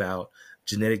talking about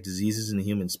genetic diseases in the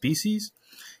human species.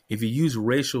 If you use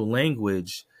racial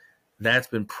language, that's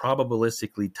been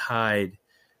probabilistically tied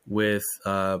with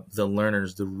the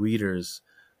learners, the readers,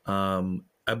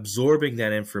 absorbing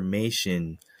that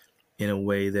information in a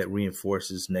way that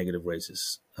reinforces negative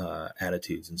racist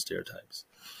attitudes and stereotypes.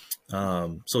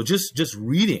 So just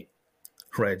reading,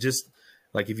 right? Just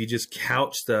like if you just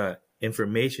couch the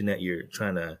information that you're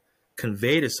trying to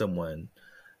convey to someone,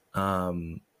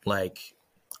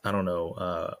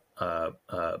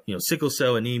 sickle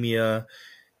cell anemia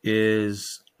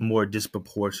is more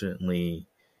disproportionately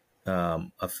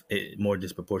affects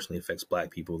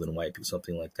Black people than white people,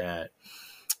 something like that.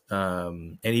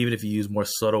 And even if you use more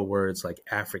subtle words like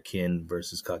African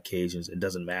versus Caucasians, it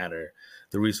doesn't matter.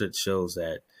 The research shows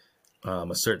that a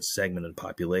certain segment of the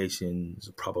population is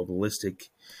a probabilistic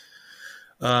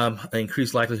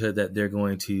increased likelihood that they're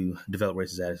going to develop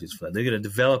racist attitudes for that. They're going to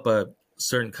develop a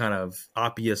certain kind of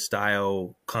Appia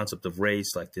style concept of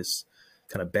race, like this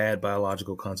kind of bad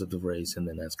biological concept of race, and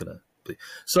then that's going to.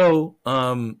 So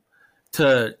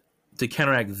to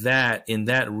counteract that, in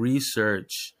that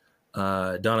research,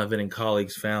 Donovan and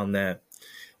colleagues found that,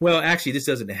 well, actually, this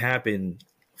doesn't happen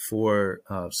for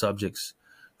subjects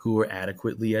who are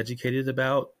adequately educated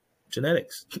about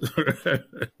genetics,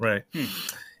 right?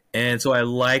 And so I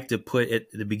like to put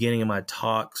at the beginning of my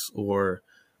talks, or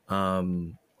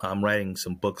I'm writing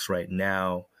some books right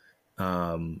now,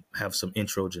 have some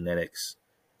intro genetics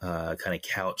kind of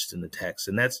couched in the text.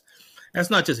 And that's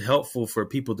not just helpful for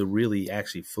people to really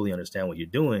actually fully understand what you're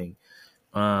doing,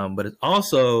 but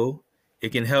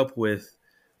it can help with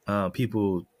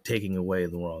people taking away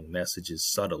the wrong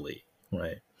messages subtly,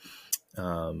 right?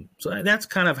 So that's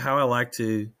kind of how I like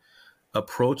to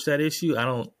approach that issue.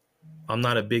 I'm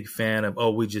not a big fan of,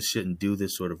 we just shouldn't do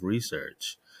this sort of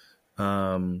research.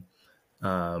 I'm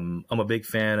a big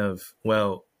fan of,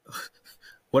 well,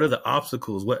 what are the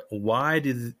obstacles? Why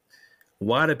do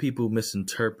people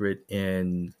misinterpret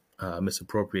and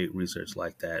misappropriate research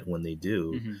like that when they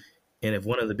do? Mm-hmm. And if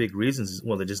one of the big reasons is,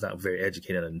 well, they're just not very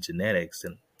educated on genetics,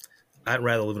 then I'd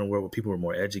rather live in a world where people are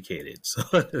more educated. So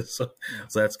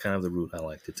that's kind of the route I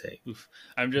like to take. Oof.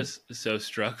 I'm just so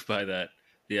struck by that,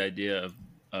 the idea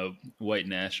of white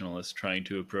nationalists trying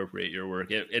to appropriate your work.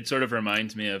 It sort of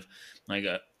reminds me of like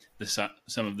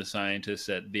some of the scientists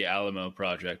at the Alamo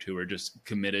Project who were just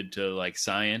committed to like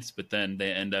science, but then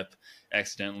they end up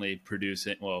accidentally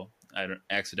producing,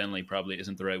 accidentally probably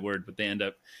isn't the right word, but they end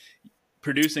up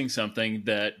producing something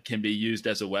that can be used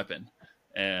as a weapon.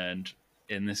 And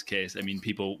in this case,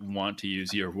 people want to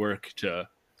use your work to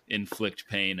inflict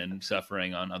pain and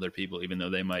suffering on other people, even though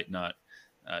they might not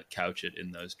couch it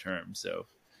in those terms. So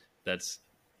that's,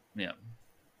 yeah.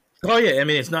 Oh yeah.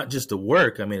 It's not just the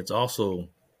work. It's also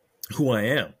who I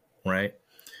am, right?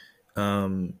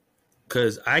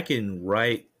 'Cause I can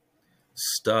write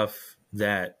stuff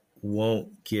that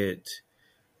won't get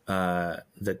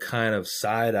the kind of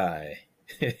side eye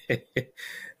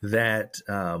that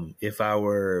if I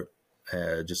were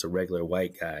just a regular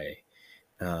white guy,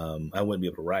 I wouldn't be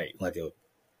able to write. Like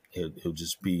it'll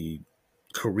just be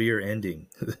career ending,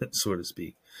 so to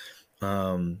speak.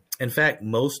 In fact,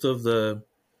 most of the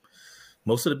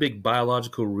big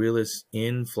biological realists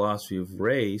in philosophy of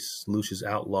race, Lucius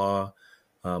Outlaw,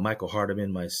 Michael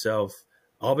Hardiman, myself,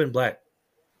 all been black.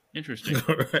 Interesting.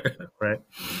 Right.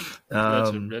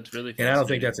 That's really fascinating. And I don't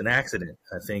think that's an accident.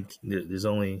 I think there's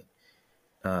only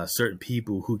certain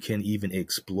people who can even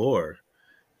explore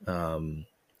in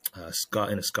a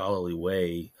scholarly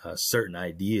way certain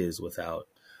ideas without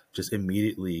just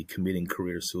immediately committing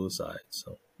career suicide.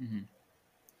 So. Mm-hmm.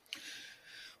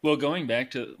 Well, going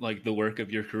back to like the work of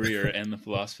your career and the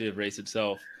philosophy of race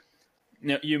itself,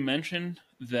 now you mentioned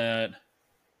that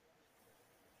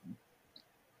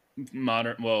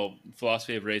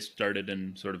philosophy of race started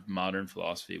in sort of modern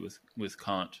philosophy with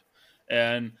Kant,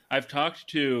 and I've talked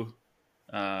to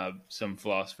some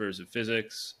philosophers of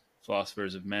physics,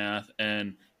 philosophers of math,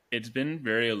 and it's been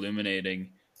very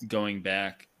illuminating going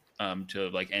back to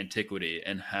like antiquity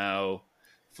and how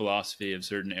philosophy of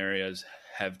certain areas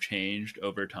have changed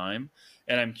over time.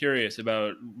 And I'm curious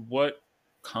about what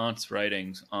Kant's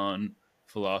writings on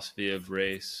philosophy of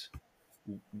race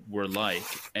were like,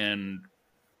 and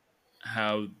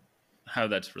how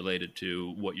that's related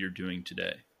to what you're doing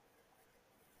today.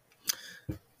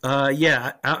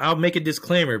 I'll make a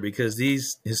disclaimer because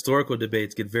these historical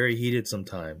debates get very heated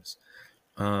sometimes.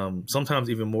 Sometimes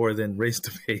even more than race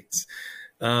debates.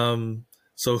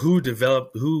 So who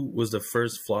was the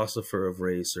first philosopher of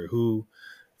race, or who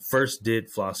first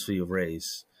did philosophy of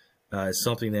race, is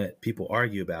something that people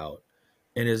argue about.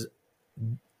 And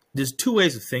there's two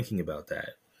ways of thinking about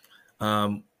that.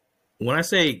 When I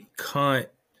say Kant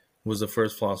was the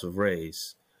first philosopher of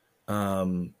race,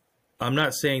 I'm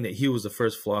not saying that he was the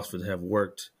first philosopher to have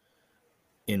worked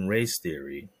in race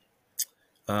theory.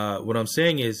 What I'm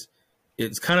saying is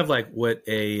it's kind of like what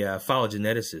a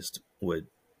phylogeneticist would,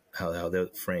 how they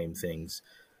would frame things.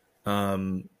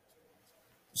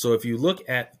 So if you look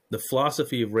at the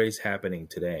philosophy of race happening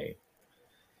today,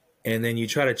 and then you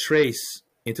try to trace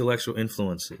intellectual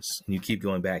influences, and you keep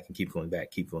going back and keep going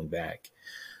back,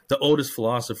 the oldest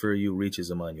philosopher you reach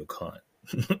is Immanuel Kant,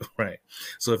 right?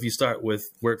 So if you start with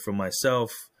work from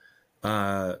myself,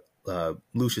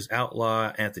 Lucius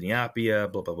Outlaw, Anthony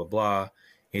Appiah, blah, blah, blah, blah,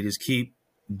 and just keep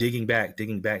digging back,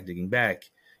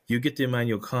 you get to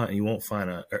Immanuel Kant and you won't find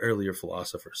an earlier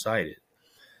philosopher cited.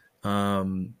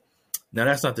 Now,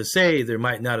 that's not to say there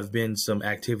might not have been some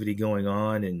activity going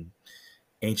on in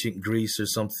ancient Greece or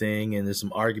something, and there's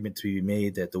some argument to be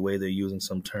made that the way they're using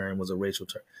some term was a racial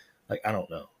term. Like, I don't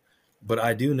know. But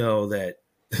I do know that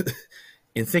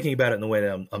in thinking about it in the way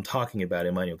that I'm talking about,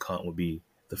 Immanuel Kant would be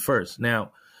the first.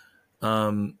 Now,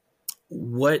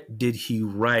 what did he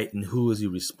write and who was he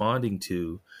responding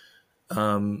to?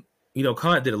 Kant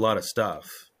did a lot of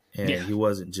stuff, and he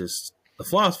wasn't just a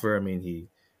philosopher. I mean, he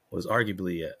was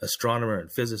arguably an astronomer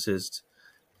and physicist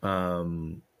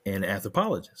and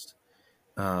anthropologist.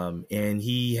 And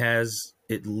he has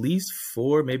at least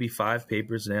 4, maybe 5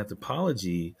 papers in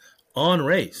anthropology on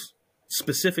race,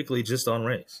 specifically just on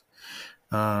race.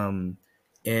 And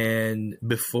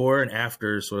before and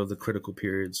after sort of the critical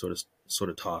period sort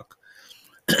of talk.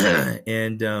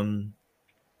 And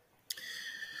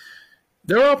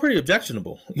they're all pretty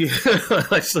objectionable.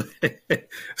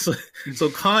 So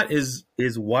Kant is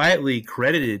widely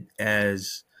credited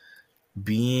as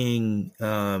being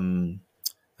kind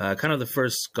of the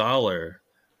first scholar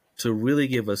to really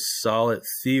give a solid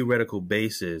theoretical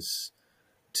basis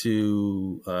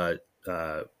to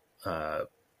the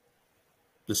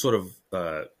sort of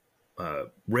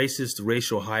racist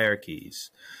racial hierarchies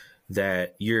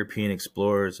that European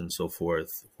explorers and so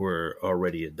forth were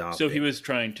already adopting. So he was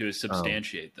trying to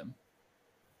substantiate them.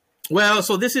 Well,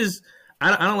 so this is,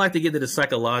 I don't like to get into the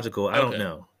psychological. I don't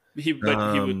know. He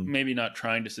was maybe not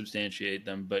trying to substantiate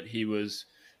them, but he was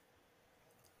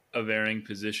averring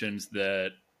positions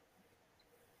that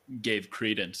gave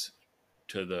credence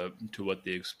to what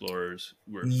the explorers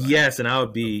were finding. Yes, and I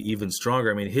would be even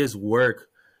stronger. I mean, his work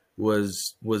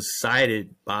was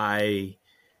cited by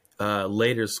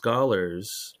later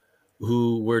scholars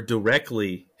who were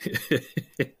directly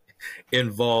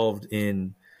involved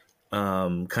in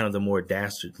kind of the more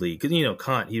dastardly, because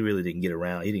Kant, he really didn't get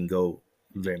around. He didn't go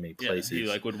very many places.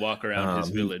 He would walk around his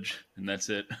village, and that's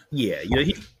it. Yeah,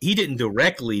 he didn't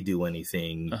directly do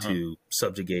anything to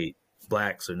subjugate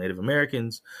blacks or Native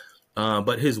Americans,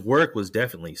 but his work was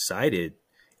definitely cited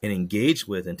and engaged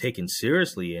with and taken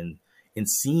seriously, and and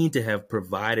seen to have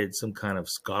provided some kind of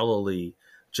scholarly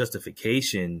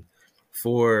justification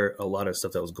for a lot of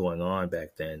stuff that was going on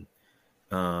back then.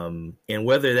 And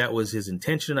whether that was his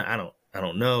intention, I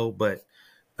don't know, but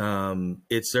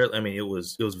it certainly, I mean, it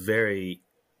was very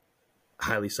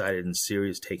highly cited and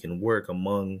serious taken work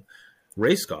among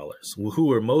race scholars who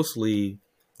were mostly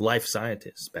life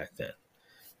scientists back then.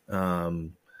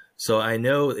 So I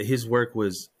know that his work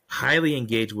was highly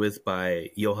engaged with by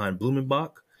Johann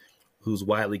Blumenbach, who's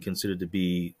widely considered to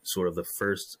be sort of the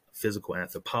first physical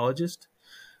anthropologist,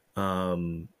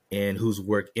 and whose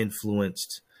work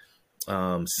influenced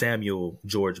Samuel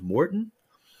George Morton,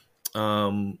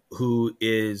 who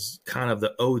is kind of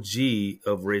the OG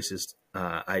of racist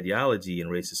ideology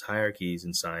and racist hierarchies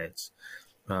in science.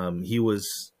 He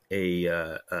was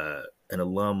an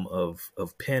alum of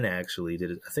Penn, actually.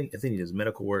 I think he does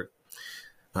medical work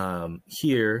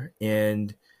here,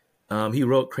 and he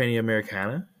wrote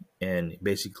Cranioamericana, and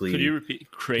basically, could you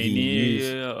repeat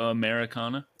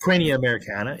Cranioamericana?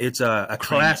 Cranioamericana. It's a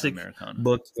classic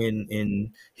book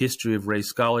in history of race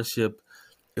scholarship.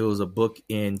 It was a book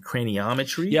in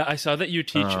craniometry. Yeah, I saw that you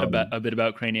teach a bit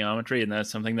about craniometry, and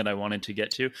that's something that I wanted to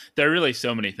get to. There are really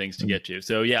so many things to get to.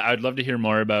 So yeah, I'd love to hear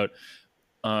more about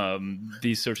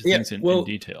these sorts of things in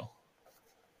detail.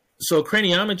 So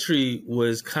craniometry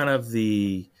was kind of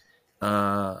the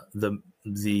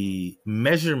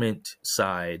measurement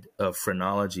side of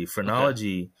phrenology.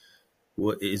 Phrenology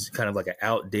is kind of like an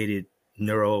outdated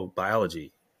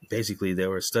neurobiology. Basically, they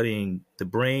were studying the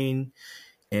brain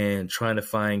and trying to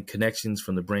find connections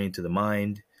from the brain to the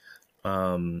mind.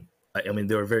 I mean,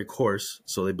 they were very coarse,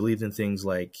 so they believed in things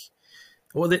like,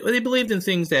 well, they believed in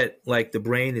things that, like, the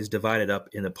brain is divided up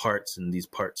into parts, and these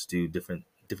parts do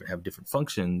have different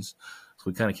functions. So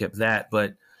we kind of kept that,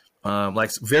 but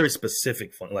like very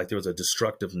specific, like there was a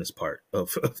destructiveness part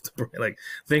of the brain, like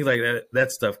things like that. That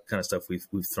stuff, kind of stuff we've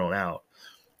thrown out.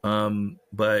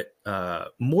 But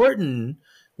Morton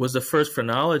was the first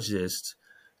phrenologist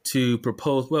to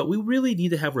propose, well, we really need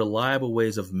to have reliable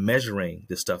ways of measuring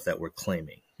the stuff that we're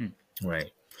claiming, right?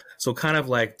 So kind of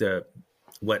like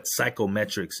what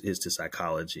psychometrics is to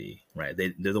psychology, right?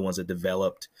 They're the ones that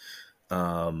developed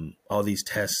all these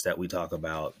tests that we talk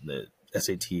about, the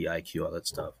SAT, IQ, all that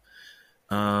stuff.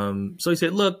 So he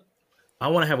said, look, I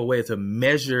want to have a way to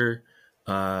measure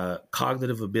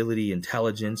cognitive ability,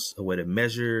 intelligence, a way to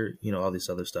measure, all this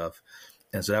other stuff.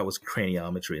 And so that was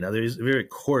craniometry. Now, there's very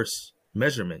coarse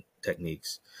measurement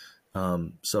techniques.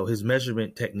 So his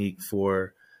measurement technique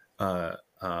for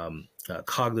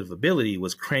cognitive ability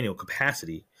was cranial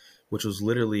capacity, which was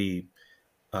literally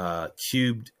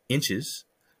cubed inches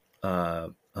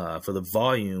for the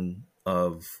volume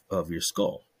of your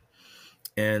skull.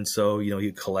 And so,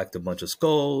 you collect a bunch of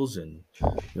skulls and,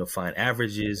 find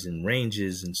averages and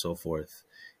ranges and so forth,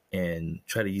 and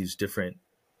try to use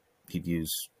he'd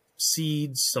use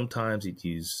seeds. Sometimes he'd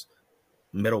use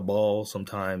metal balls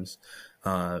sometimes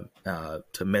to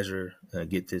measure,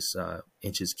 get this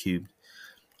inches cubed.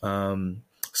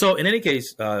 So in any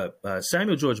case,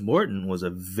 Samuel George Morton was a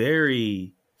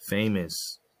very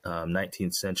famous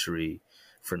 19th century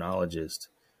phrenologist.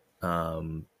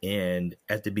 And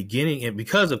at the beginning, and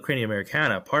because of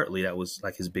Cranioamericana, partly that was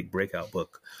like his big breakout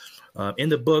book. In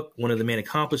the book, one of the main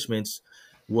accomplishments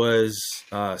was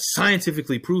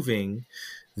scientifically proving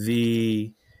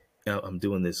I'm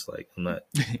doing this like I'm not.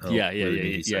 Yeah.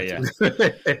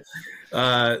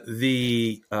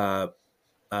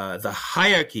 The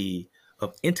hierarchy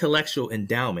of intellectual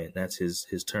endowment, that's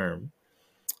his term,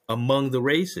 among the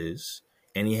races,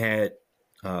 and he had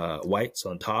whites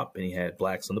on top, and he had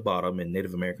blacks on the bottom, and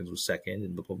Native Americans were second,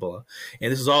 and blah blah blah.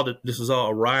 And this was all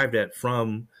arrived at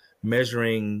from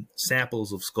measuring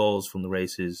samples of skulls from the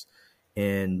races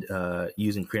and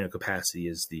using cranial capacity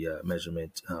as the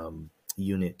measurement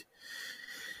unit.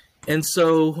 And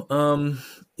so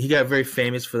he got very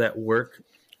famous for that work.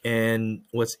 And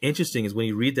what's interesting is when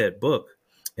you read that book,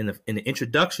 in the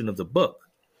introduction of the book,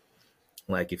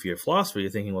 like if you're a philosopher, you're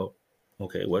thinking, well,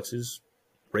 okay, what's his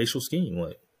racial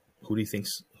scheme? Who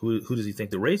does he think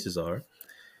the races are?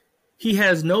 He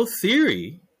has no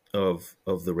theory of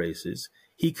the races.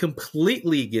 He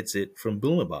completely gets it from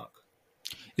Blumenbach.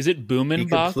 Is it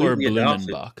Blumenbach or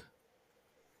Blumenbach?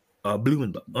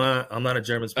 Blumenbach. I'm not a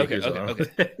German speaker.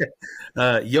 Okay.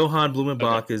 Johann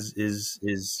Blumenbach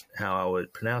is how I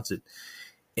would pronounce it.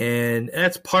 And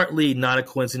that's partly not a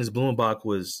coincidence. Blumenbach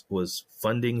was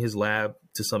funding his lab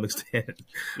to some extent.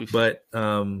 But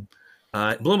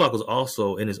Blumenbach was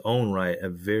also, in his own right, a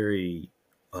very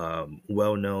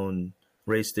well-known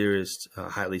race theorist,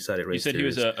 highly cited race theorist.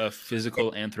 You said he was a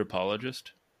physical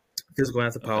anthropologist? physical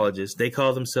anthropologists. Okay. They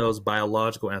call themselves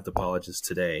biological anthropologists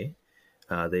today.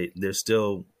 They're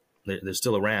still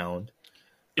around.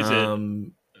 Is it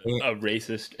a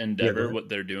racist endeavor what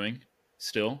they're doing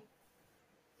still,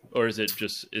 or is it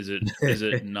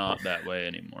not that way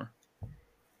anymore?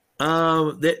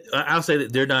 I'll say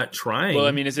that they're not trying. Well,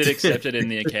 I mean, is it accepted in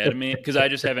the academy? Because I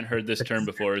just haven't heard this term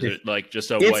before. Is it like just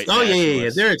white? Oh yeah,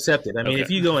 they're accepted. I mean, if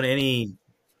you go in any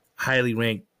highly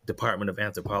ranked department of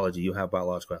anthropology, you have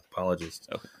biological anthropologists.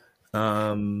 Okay.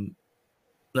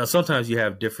 Now, sometimes you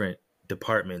have different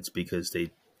departments because they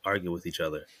argue with each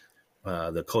other,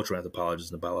 the cultural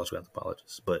anthropologists and the biological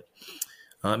anthropologists. But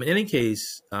in any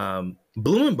case,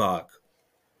 Blumenbach,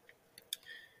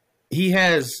 he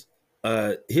has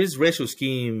his racial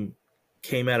scheme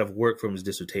came out of work from his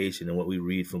dissertation, and what we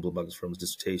read from Blumenbach is from his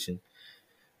dissertation.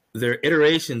 There are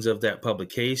iterations of that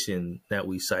publication that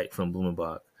we cite from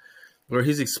Blumenbach, where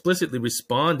he's explicitly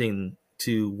responding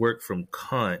to work from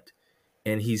Kant,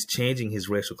 and he's changing his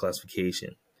racial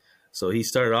classification. So he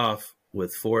started off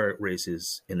with 4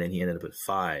 races, and then he ended up at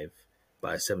 5 by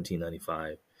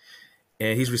 1795.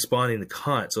 And he's responding to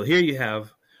Kant. So here you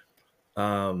have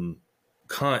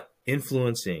Kant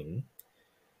influencing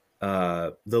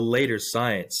the later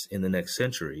science in the next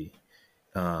century.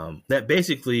 That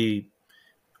basically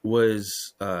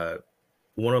was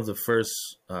one of the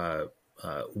first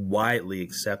widely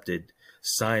accepted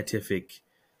scientific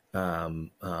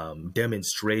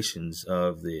demonstrations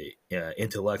of the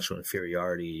intellectual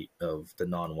inferiority of the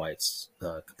non-whites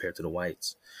compared to the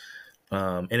whites.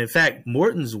 And in fact,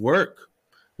 Morton's work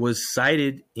was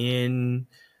cited in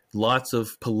lots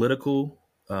of political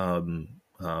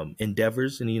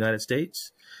endeavors in the United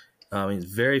States. He's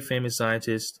a very famous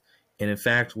scientist. And in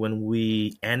fact, when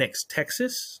we annexed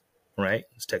Texas, right,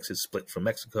 Texas split from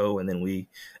Mexico, and then we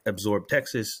absorbed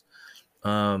Texas,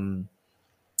 we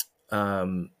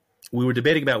were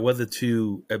debating about whether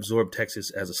to absorb Texas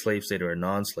as a slave state or a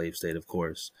non-slave state, of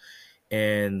course.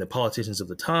 And the politicians of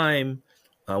the time,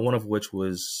 one of which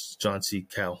was John C.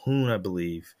 Calhoun, I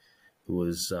believe, who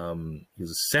was he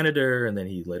was a senator, and then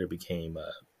he later became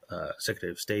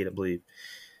Secretary of State, I believe.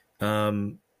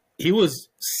 He was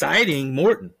citing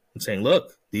Morton and saying,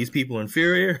 look, these people are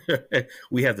inferior.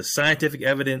 We have the scientific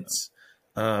evidence.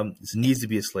 This needs to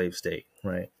be a slave state,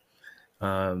 right?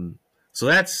 So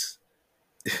that's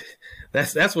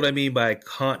what I mean by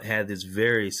Kant had this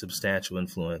very substantial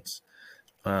influence.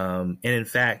 And in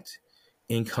fact,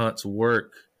 in Kant's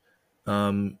work,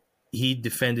 he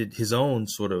defended his own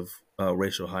sort of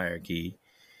racial hierarchy.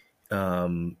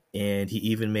 And he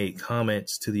even made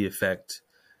comments to the effect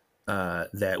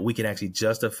that we can actually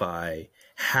justify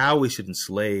how we should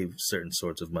enslave certain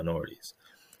sorts of minorities.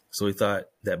 So he thought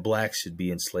that blacks should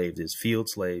be enslaved as field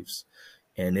slaves,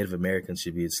 and Native Americans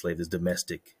should be enslaved as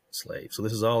domestic slaves. So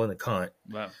this is all in the Kant.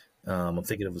 Wow. I'm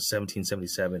thinking of a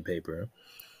 1777 paper.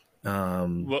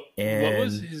 What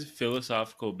was his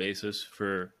philosophical basis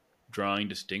for drawing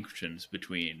distinctions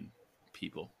between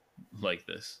people like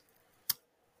this?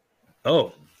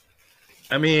 Oh,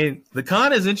 I mean, the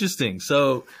Kant is interesting.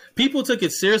 So people took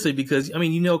it seriously because, I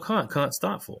mean, you know, Kant's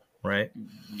thoughtful, right?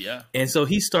 Yeah. And so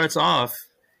he starts off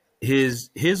his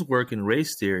work in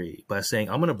race theory by saying,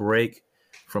 I'm going to break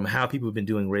from how people have been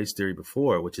doing race theory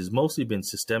before, which has mostly been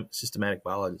systematic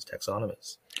biologists,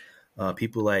 taxonomists.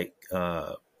 People like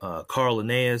Carl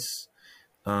Linnaeus,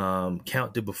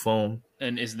 Count de Buffon.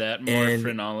 And is that more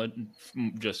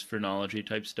phrenology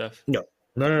type stuff? No.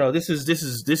 This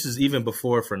is even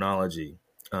before phrenology.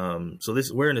 So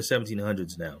we're in the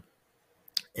 1700s now,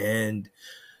 and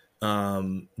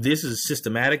this is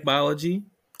systematic biology.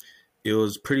 It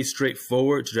was pretty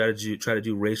straightforward to try to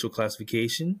do racial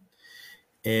classification,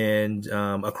 and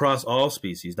across all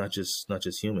species, not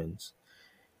just humans.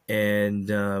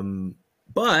 And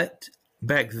but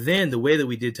back then, the way that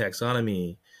we did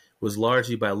taxonomy was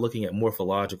largely by looking at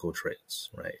morphological traits,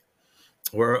 right?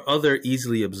 Or other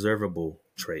easily observable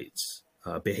traits,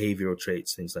 behavioral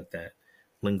traits, things like that,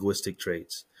 linguistic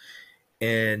traits.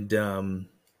 And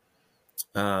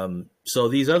so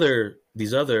these other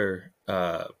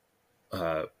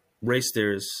race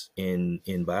theorists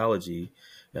in biology,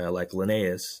 like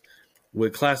Linnaeus,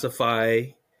 would classify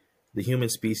the human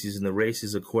species and the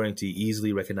races according to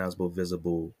easily recognizable,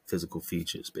 visible physical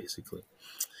features, basically.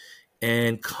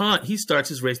 And Kant, he starts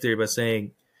his race theory by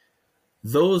saying,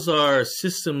 those are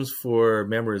systems for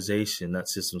memorization, not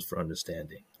systems for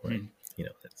understanding. Right?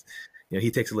 He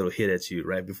takes a little hit at you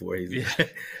right before he's.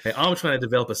 And I'm trying to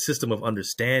develop a system of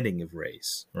understanding of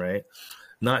race, right?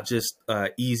 Not just an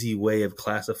easy way of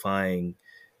classifying,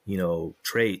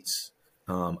 traits.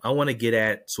 I want to get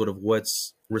at sort of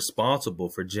what's responsible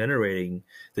for generating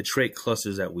the trait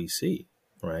clusters that we see,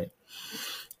 right?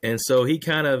 And so he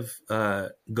kind of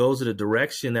goes in a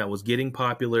direction that was getting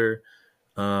popular.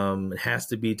 It has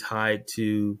to be tied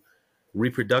to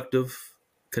reproductive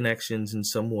connections in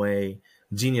some way,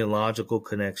 genealogical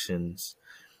connections,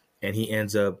 and he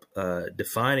ends up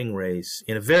defining race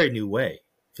in a very new way.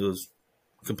 It was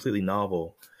completely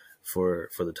novel for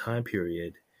the time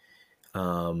period,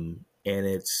 and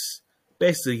it's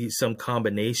basically some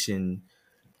combination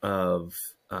of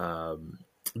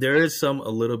there is a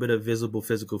little bit of visible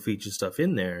physical feature stuff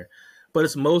in there, but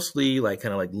it's mostly like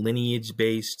kind of like lineage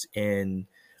based and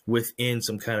within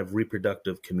some kind of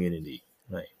reproductive community,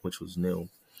 right? Which was new.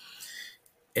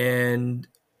 And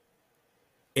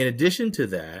in addition to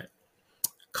that,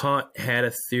 Kant had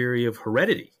a theory of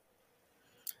heredity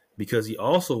because he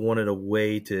also wanted a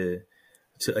way to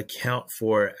account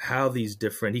for how these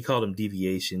different, he called them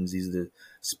deviations. These are the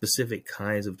specific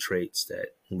kinds of traits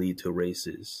that lead to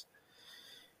races.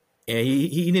 And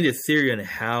he needed a theory on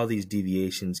how these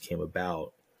deviations came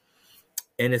about.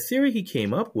 And the theory he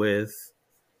came up with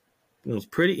was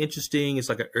pretty interesting. It's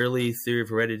like an early theory of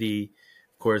heredity.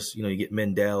 Of course, you get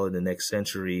Mendel in the next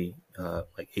century,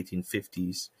 like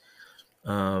 1850s.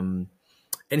 And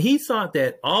he thought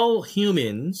that all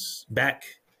humans back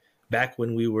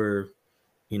when we were,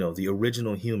 the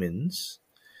original humans,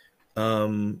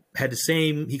 had the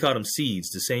same, he called them seeds,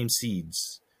 the same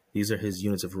seeds. These are his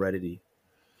units of heredity.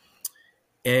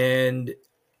 And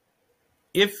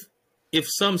if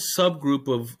some subgroup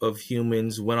of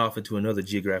humans went off into another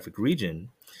geographic region,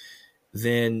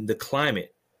 then the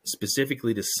climate,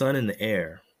 specifically the sun and the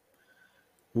air,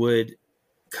 would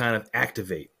kind of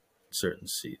activate certain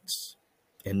seeds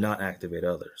and not activate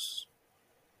others.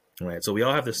 Right. So we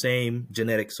all have the same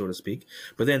genetics, so to speak,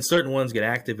 but then certain ones get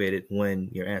activated when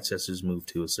your ancestors move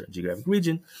to a certain geographic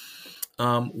region.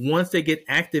 Once they get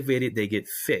activated, they get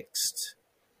fixed.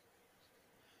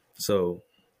 So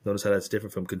notice how that's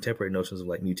different from contemporary notions of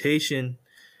like mutation,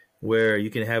 where you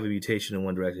can have a mutation in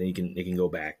one direction and it can go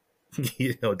back,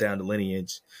 down the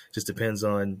lineage. Just depends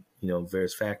on,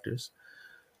 various factors.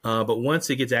 But once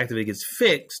it gets activated, it gets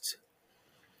fixed.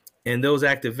 And those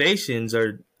activations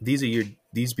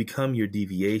these become your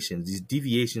deviations. These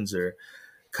deviations are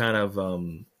kind of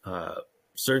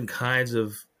certain kinds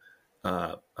of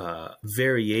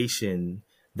variation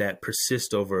that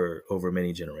persist over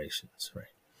many generations, right?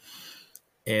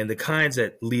 And the kinds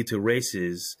that lead to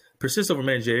races persist over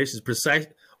many generations,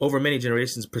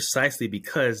 precisely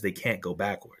because they can't go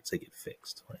backwards. They get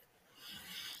fixed, right?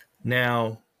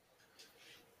 Now,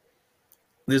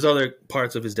 there's other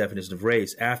parts of his definition of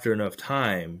race. After enough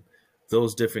time,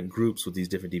 those different groups with these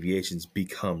different deviations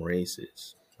become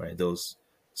races, right? Those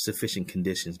sufficient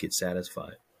conditions get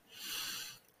satisfied.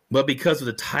 But because of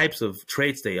the types of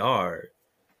traits they're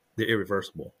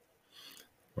irreversible,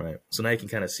 right? So now you can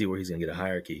kind of see where he's going to get a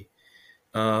hierarchy.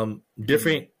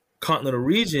 Different continental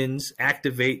regions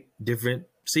activate different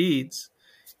seeds.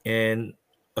 And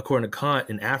according to Kant,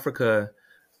 in Africa,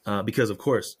 because, of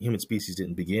course, human species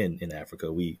didn't begin in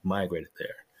Africa. We migrated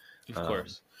there. Of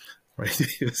course.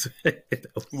 Right.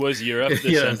 Was Europe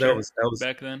the center that was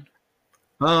back then?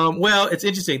 Well, it's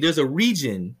interesting. There's a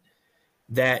region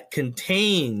that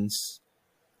contains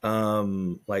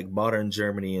like modern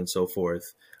Germany and so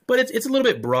forth, but it's a little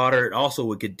bit broader. It also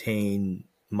would contain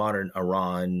modern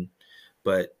Iran,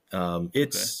 but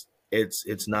it's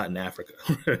not in Africa.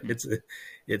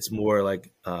 It's more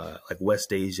like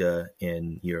West Asia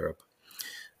and Europe.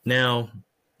 Now,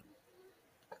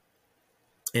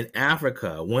 in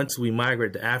Africa, once we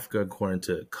migrate to Africa, according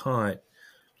to Kant,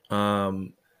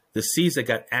 the seeds that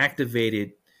got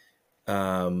activated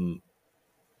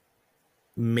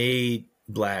made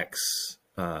blacks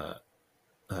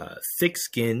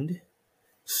thick-skinned,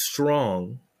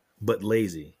 strong, but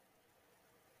lazy.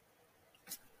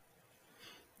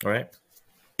 All right,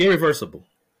 irreversible.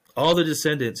 All the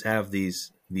descendants have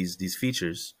these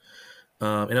features,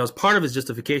 and that was part of his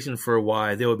justification for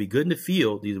why they would be good in the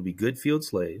field. These would be good field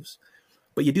slaves,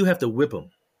 but you do have to whip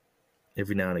them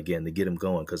every now and again to get them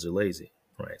going because they're lazy,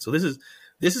 right? So this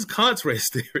is Kant's race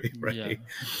theory, right? Yeah.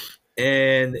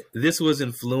 And this was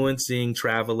influencing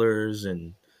travelers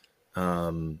and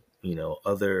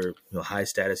other high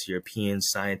status European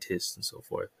scientists and so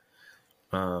forth.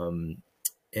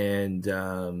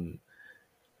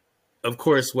 Of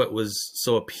course, what was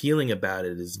so appealing about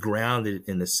it is grounded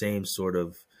in the same sort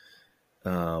of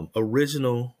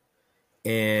original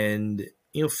and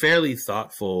fairly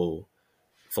thoughtful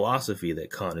philosophy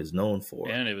that Kant is known for.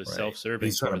 And it was right? self-serving.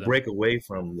 He's trying to break away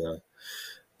from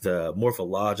the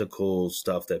morphological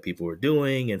stuff that people were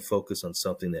doing and focus on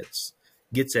something that's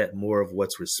gets at more of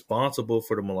what's responsible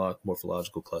for the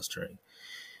morphological clustering.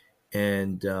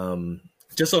 And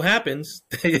just so happens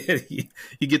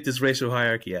you get this racial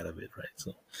hierarchy out of it, right?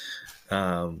 So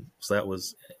that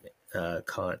was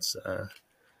Kant's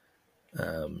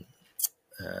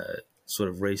sort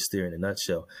of race theory in a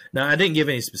nutshell. Now, I didn't give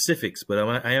any specifics, but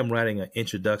I am writing an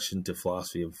introduction to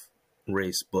philosophy of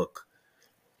race book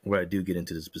where I do get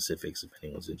into the specifics if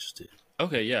anyone's interested.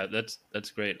 Okay, yeah, that's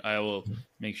great. I will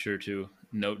make sure to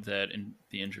note that in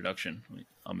the introduction.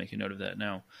 I'll make a note of that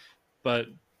now. But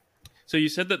so you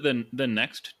said that the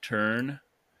next turn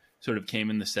sort of came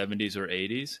in the 70s or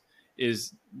 80s.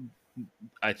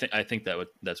 I think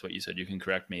that's what you said. You can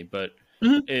correct me, but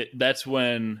that's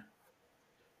when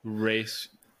race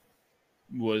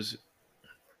was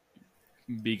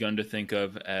begun to think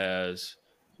of as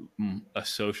a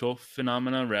social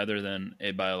phenomenon rather than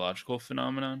a biological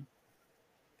phenomenon.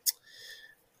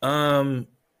 No,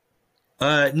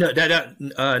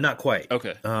 not quite.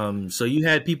 Okay. So you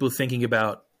had people thinking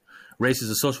about race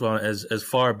as a social phenomenon as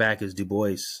far back as Du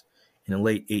Bois in the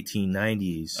late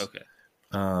 1890s. Okay.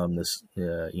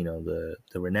 The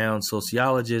renowned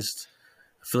sociologist,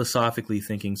 philosophically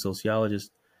thinking sociologist,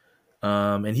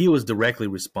 and he was directly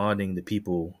responding to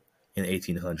people in the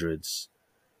 1800s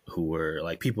who were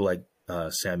like people like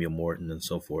Samuel Morton and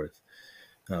so forth.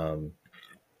 To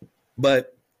be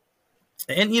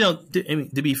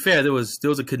fair, there was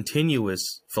a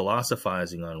continuous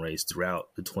philosophizing on race throughout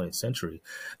the 20th century.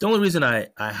 The only reason I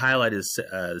highlighted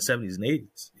the 70s and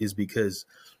 80s is because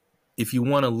if you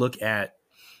want to look at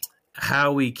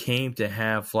how we came to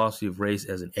have philosophy of race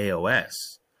as an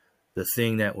AOS, the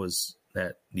thing that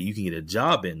you can get a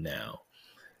job in now,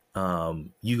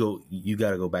 you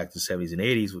got to go back to the 70s and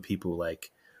 80s with people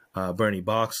like Bernie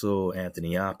Boxall,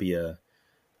 Anthony Appiah,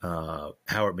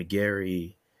 Howard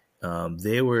McGarry.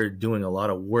 They were doing a lot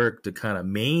of work to kind of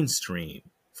mainstream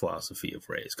philosophy of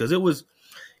race because it was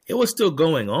still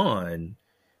going on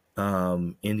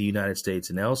in the United States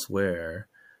and elsewhere.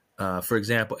 For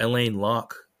example, Alain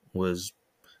Locke was,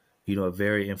 a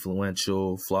very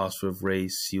influential philosopher of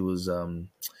race. He was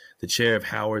the chair of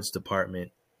Howard's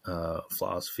department of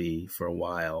philosophy for a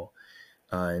while,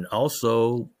 and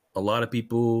also a lot of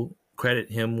people credit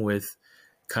him with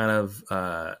kind of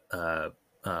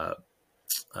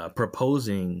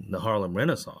proposing the Harlem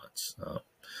Renaissance.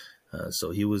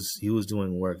 So he was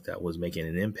doing work that was making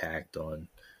an impact on,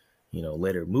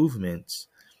 later movements.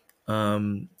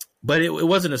 But it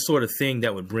wasn't a sort of thing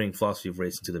that would bring philosophy of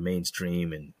race into the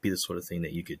mainstream and be the sort of thing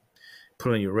that you could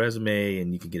put on your resume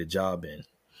and you could get a job in.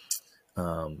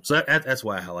 So that's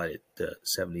why I highlighted the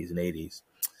 70s and 80s.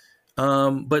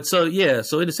 So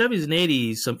in the 70s and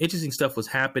 80s, some interesting stuff was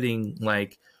happening.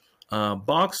 Like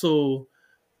Boxall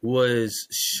was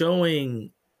showing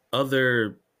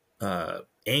other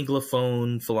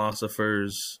Anglophone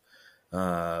philosophers,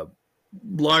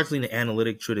 largely in the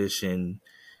analytic tradition,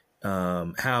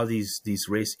 how these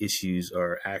race issues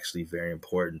are actually very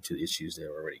important to issues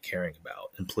they're already caring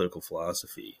about in political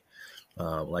philosophy.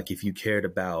 Like if you cared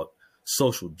about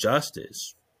social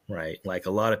justice, right? Like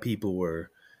a lot of people were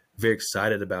very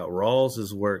excited about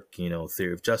Rawls's work,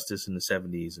 Theory of Justice in the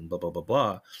 70s and blah, blah, blah,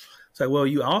 blah. It's like, well,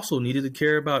 you also needed to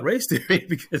care about race theory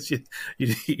because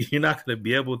you're not going to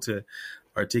be able to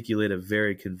articulate a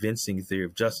very convincing theory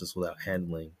of justice without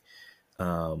handling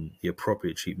the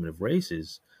appropriate treatment of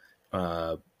races.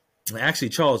 Actually,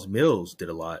 Charles Mills did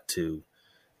a lot to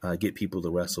get people to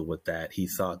wrestle with that. He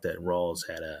thought that Rawls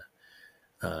had a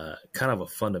kind of a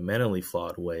fundamentally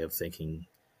flawed way of thinking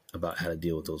about how to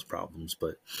deal with those problems.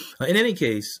 But in any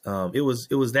case, it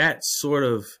was that sort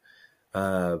of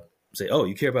say, oh,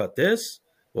 you care about this?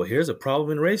 Well, here's a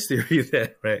problem in race theory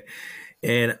that, right?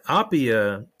 And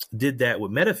Appiah did that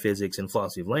with metaphysics and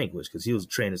philosophy of language because he was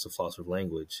trained as a philosopher of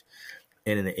language.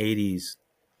 And in the 80s,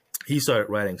 he started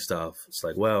writing stuff. It's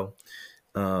like, well,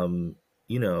 if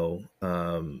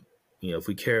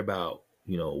we care about,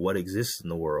 what exists in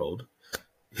the world,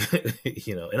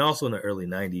 and also in the early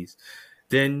 90s,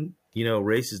 then,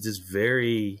 race is this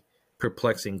very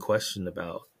perplexing question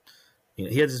about,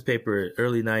 he had this paper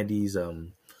early 90s,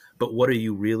 but what are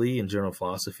you really in general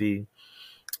philosophy,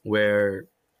 where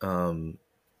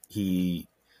he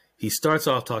starts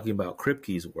off talking about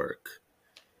Kripke's work.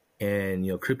 And,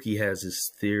 Kripke has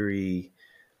this theory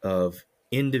of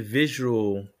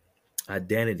individual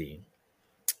identity,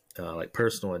 like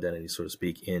personal identity, so to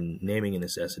speak, in naming and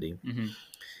necessity. Mm-hmm.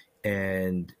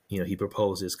 And, he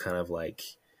proposes kind of like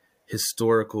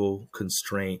historical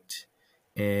constraint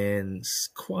and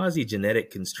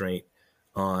quasi-genetic constraint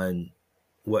on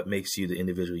what makes you the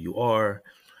individual you are.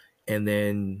 And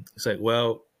then it's like,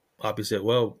 well, Poppy said,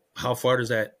 well, how far does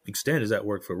that extend? Does that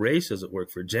work for race? Does it work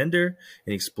for gender?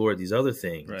 And he explored these other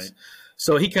things. Right.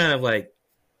 So he kind of like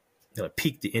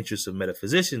piqued the interest of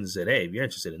metaphysicians and said, hey, if you're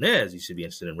interested in this, you should be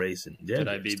interested in race and gender. Could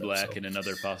I be black in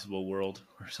another possible world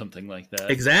or something like that?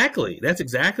 Exactly. That's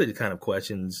exactly the kind of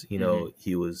questions,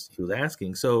 he was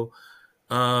asking. So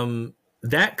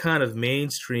that kind of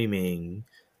mainstreaming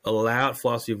allowed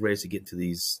philosophy of race to get to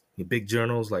these big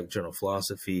journals like Journal of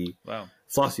Philosophy,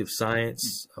 Philosophy of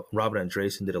Science. Robert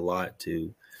Andreessen did a lot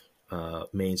to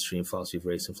mainstream philosophy of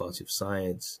race and philosophy of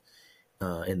science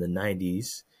in the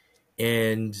 90s.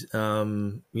 And,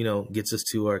 gets us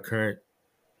to our current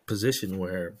position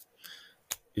where,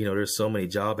 there's so many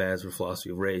job ads for philosophy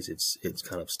of race. It's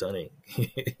kind of stunning,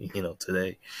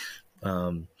 today.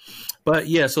 But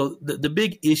yeah, so the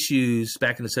big issues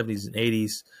back in the 70s and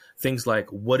 80s, things like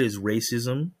what is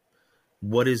racism?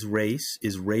 What is race?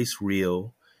 Is race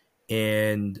real?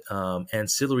 And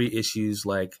ancillary issues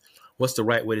like what's the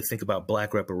right way to think about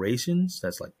Black reparations?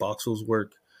 That's like Boxall's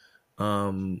work.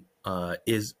 And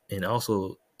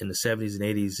also in the 70s and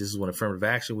 80s, this is when affirmative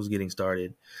action was getting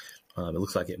started. It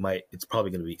looks like it's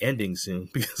probably going to be ending soon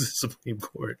because of the Supreme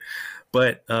Court.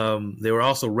 But they were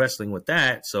also wrestling with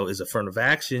that. So is affirmative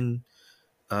action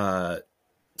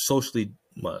socially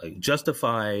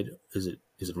justified? Is it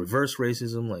reverse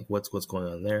racism? Like what's going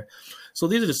on there? So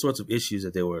these are the sorts of issues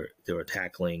that they were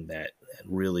tackling that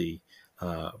really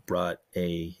brought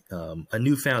a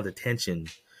newfound attention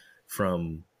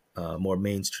from more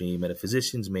mainstream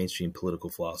metaphysicians, mainstream political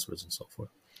philosophers, and so forth.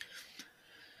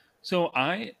 So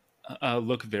I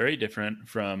look very different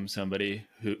from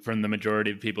from the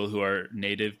majority of people who are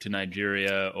native to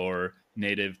Nigeria or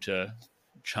native to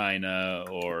China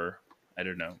or I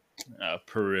don't know,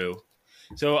 Peru.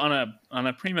 So on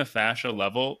a prima facie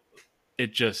level,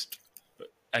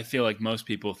 I feel like most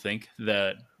people think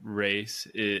that race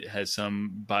has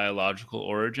some biological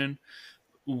origin,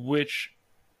 which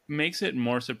makes it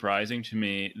more surprising to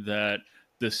me that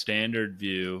the standard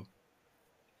view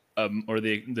or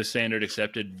the standard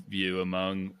accepted view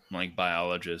among like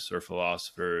biologists or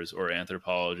philosophers or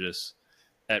anthropologists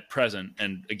at present,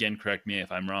 and again, correct me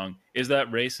if I'm wrong, is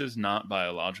that race is not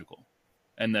biological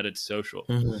and that it's social.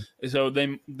 Mm-hmm. So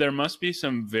there must be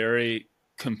some very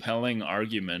compelling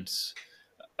arguments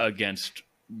against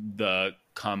the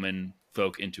common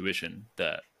folk intuition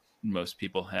that most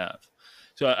people have.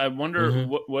 So I wonder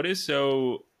what is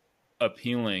so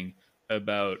appealing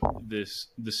about the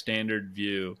standard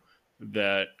view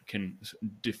that can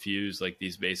diffuse like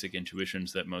these basic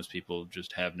intuitions that most people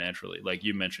just have naturally. Like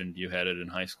you mentioned, you had it in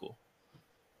high school.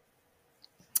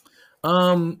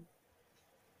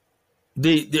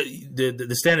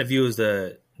 The standard view is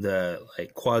the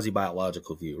like quasi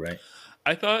biological view, right?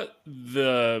 I thought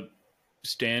the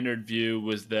standard view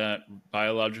was that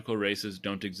biological races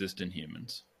don't exist in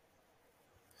humans.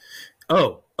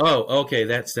 Oh, okay,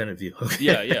 that's standard view.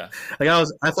 Okay. Yeah. Like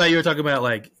I thought you were talking about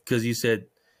like because you said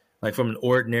like from an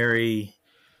ordinary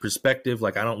perspective,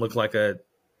 like I don't look like a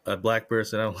black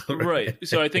person. Right.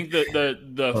 So I think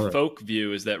the folk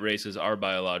view is that races are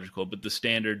biological, but the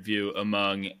standard view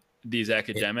among these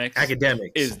academics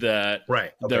is that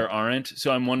there aren't.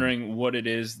 So I'm wondering what it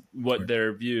is, what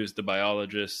their views, the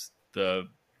biologists, the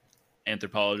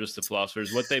anthropologists, the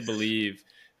philosophers, what they believe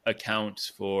accounts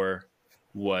for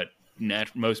what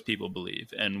most people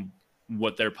believe and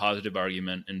what their positive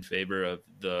argument in favor of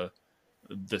the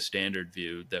standard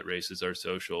view that races are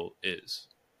social is.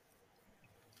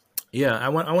 Yeah, I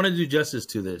want to do justice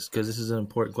to this because this is an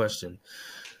important question.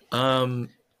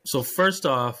 So first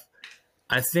off,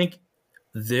 I think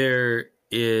it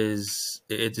is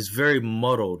very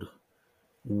muddled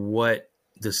what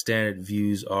the standard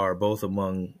views are both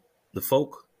among the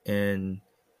folk and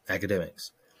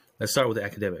academics. Let's start with the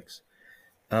academics.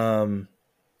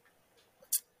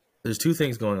 There's two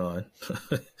things going on,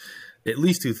 at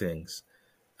least two things.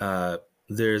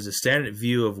 There's a standard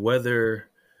view of whether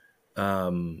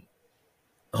Homo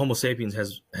sapiens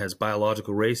has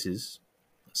biological races,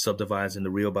 subdivides into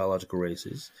real biological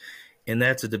races. And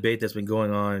that's a debate that's been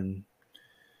going on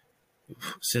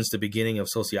since the beginning of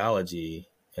sociology.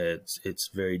 It's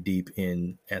very deep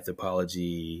in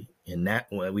anthropology and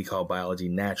what we call biology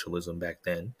naturalism back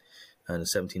then, in the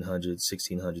 1700s,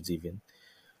 1600s even.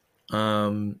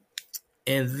 And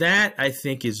that, I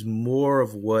think, is more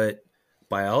of what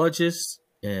biologists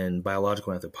and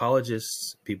biological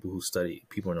anthropologists, people who study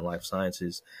people in the life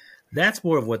sciences, that's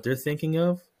more of what they're thinking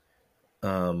of.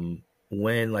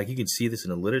 When, like, you can see this in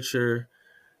the literature,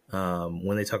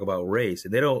 when they talk about race,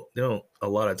 and they don't a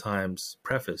lot of times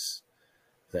preface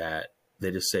that. They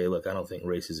just say, look, I don't think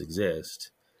races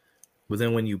exist. But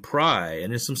then when you pry,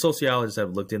 and there's some sociologists that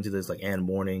have looked into this, like Anne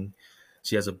Morning.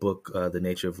 She has a book, The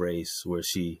Nature of Race, where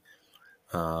she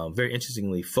very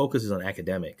interestingly focuses on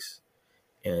academics.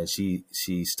 And she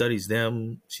studies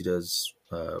them. She does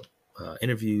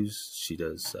interviews. She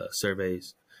does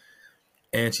surveys.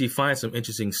 And she finds some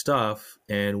interesting stuff.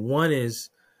 And one is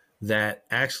that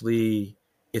actually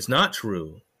it's not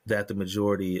true that the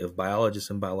majority of biologists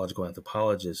and biological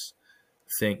anthropologists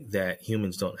think that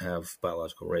humans don't have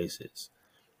biological races.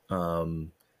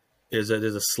 There's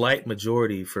a slight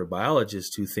majority for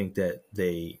biologists who think that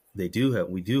we do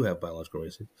have biological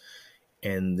races,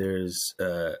 and there's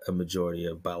a majority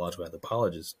of biological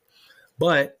anthropologists.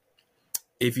 But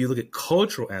if you look at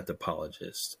cultural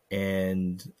anthropologists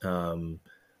and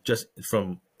just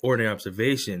from ordinary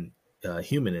observation,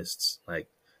 humanists like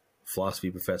philosophy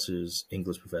professors,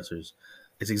 English professors,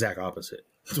 it's the exact opposite.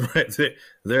 Right?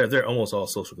 They're almost all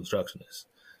social constructionists,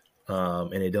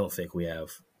 and they don't think we have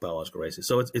biological races.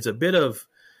 So it's a bit of,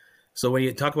 so when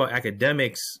you talk about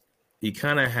academics, you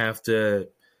kind of have to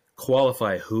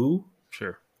qualify who.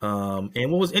 Sure.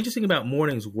 And what was interesting about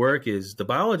Morning's work is the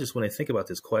biologists, when they think about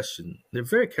this question, they're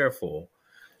very careful.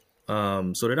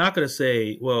 So they're not going to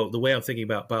say, well, the way I'm thinking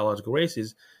about biological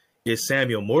races is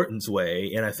Samuel Morton's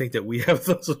way, and I think that we have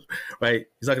those, right?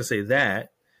 He's not going to say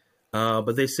that.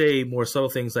 But they say more subtle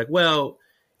things like, well,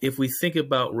 if we think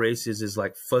about races as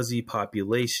like fuzzy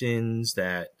populations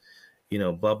that,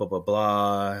 blah, blah, blah,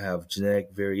 blah, have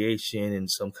genetic variation in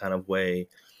some kind of way,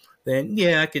 then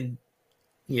I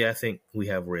think we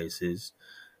have races.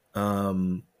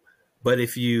 But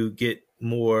if you get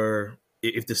more,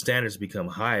 if the standards become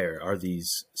higher, are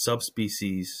these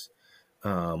subspecies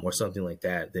or something like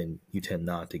that, then you tend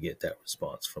not to get that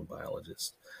response from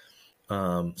biologists.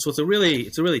 So it's a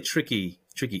really tricky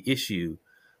issue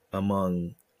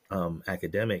among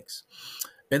academics.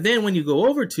 And then when you go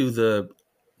over to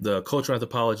the cultural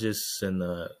anthropologists and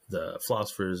the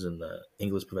philosophers and the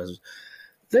English professors,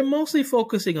 they're mostly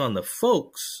focusing on the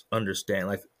folks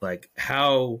understand like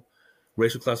how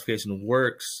racial classification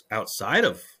works outside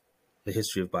of the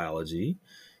history of biology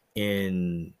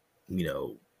in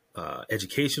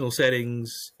educational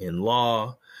settings, in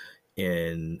law,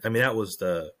 and I mean that was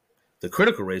the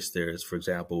critical race theorists, for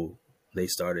example. They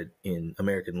started in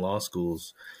American law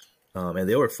schools, and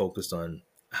they were focused on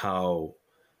how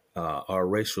our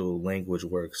racial language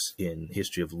works in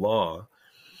history of law.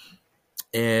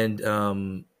 And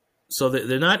so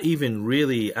they're not even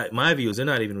really, my view is they're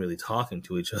not even really talking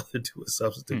to each other to a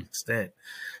substantive extent.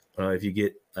 If you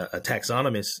get a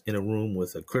taxonomist in a room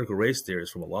with a critical race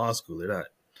theorist from a law school, they're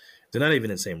not even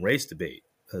in the same race debate,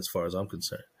 as far as I'm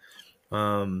concerned.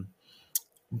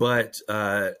 But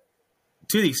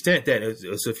to the extent that,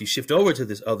 so if you shift over to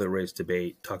this other race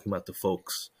debate, talking about the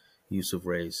folks' use of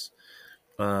race,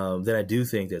 then I do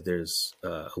think that there's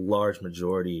a large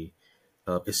majority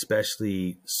of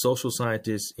especially social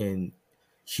scientists and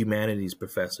humanities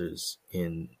professors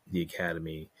in the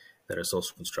academy that are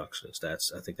social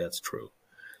constructionists. I think that's true.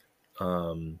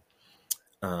 And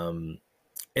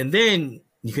then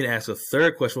you can ask a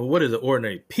third question: well, what do the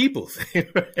ordinary people think?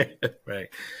 Right?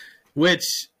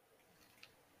 Which,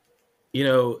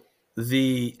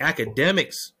 the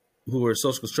academics who are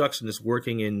social constructionists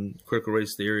working in critical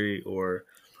race theory or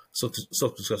social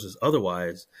constructionists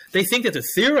otherwise, they think that they're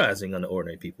theorizing on the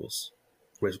ordinary people's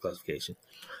racial classification.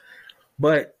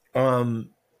 But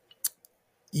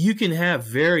you can have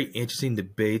very interesting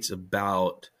debates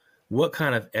about what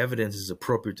kind of evidence is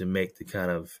appropriate to make the kind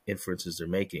of inferences they're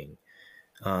making.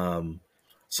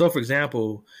 So, for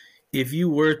example, if you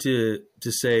were to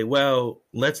say, well,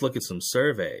 let's look at some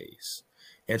surveys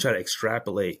and try to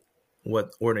extrapolate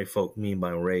what ordinary folk mean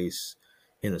by race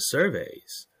in the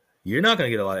surveys, you're not going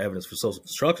to get a lot of evidence for social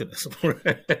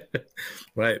constructionism,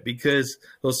 right? Because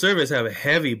those surveys have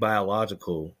heavy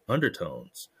biological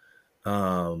undertones.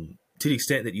 To the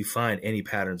extent that you find any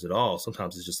patterns at all,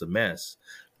 sometimes it's just a mess.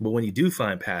 But when you do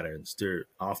find patterns, they're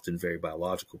often very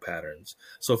biological patterns.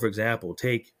 So, for example,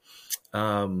 take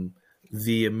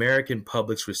the American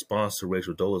public's response to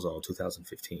racial dolezal in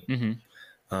 2015.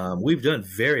 Mm-hmm. We've done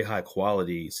very high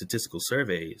quality statistical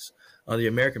surveys on the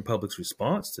American public's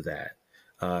response to that.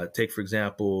 Take, for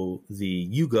example, the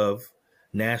YouGov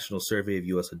National Survey of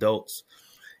U.S. Adults,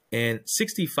 and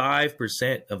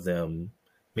 65% of them,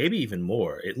 maybe even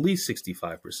more, at least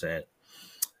 65%,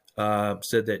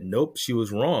 said that, nope, she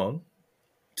was wrong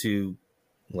to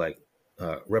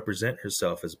represent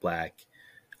herself as Black.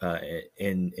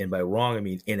 And by wrong, I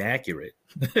mean inaccurate.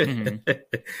 Mm-hmm.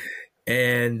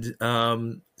 And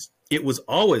it was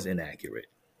always inaccurate,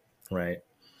 right?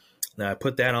 Now, I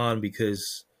put that on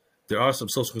because there are some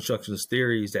social constructionist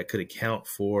theories that could account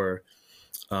for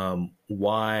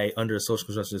why, under a social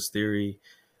constructionist theory,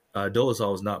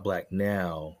 Dolezal is not black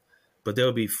now, but they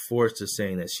would be forced to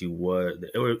saying that she was.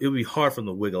 It would be hard for them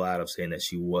to wiggle out of saying that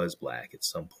she was black at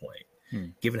some point,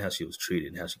 given how she was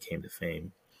treated and how she came to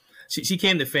fame. She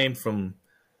came to fame from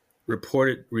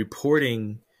reporting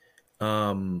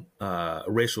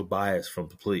racial bias from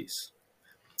the police,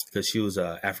 because she was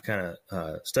an Africana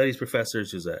studies professor.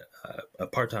 She was a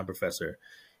part-time professor,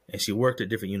 and she worked at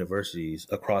different universities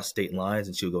across state lines,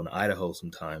 and she would go to Idaho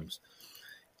sometimes.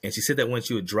 And she said that when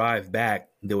she would drive back,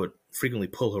 they would frequently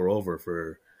pull her over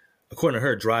for, according to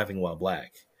her, driving while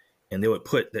black. And they would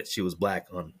put that she was black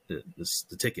on the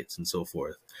tickets and so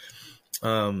forth.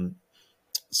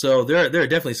 So there are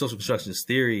definitely social constructionist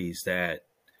theories that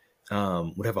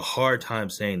would have a hard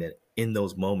time saying that in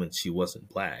those moments she wasn't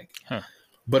black. Huh.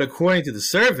 But according to the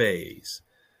surveys,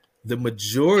 the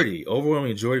overwhelming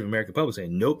majority of American public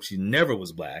saying, nope, she never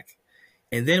was black.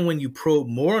 And then when you probe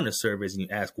more on the surveys and you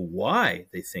ask why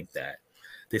they think that,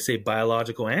 they say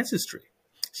biological ancestry.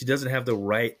 She doesn't have the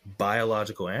right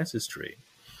biological ancestry.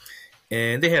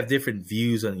 And they have different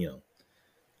views on,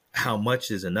 how much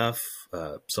is enough.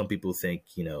 Some people think,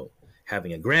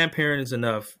 having a grandparent is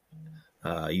enough.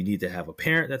 You need to have a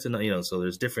parent that's enough, so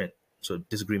there's different sort of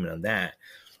disagreement on that.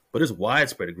 But there's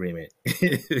widespread agreement,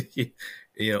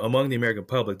 among the American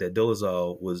public that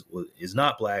Dolezal is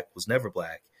not black, was never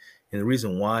black. And the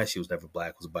reason why she was never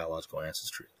black was biological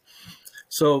ancestry.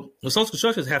 So the social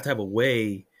constructionists have to have a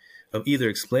way of either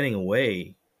explaining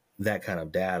away that kind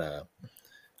of data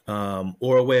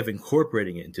or a way of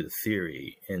incorporating it into the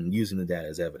theory and using the data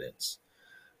as evidence.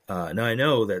 Now, I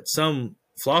know that some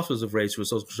philosophers of race who are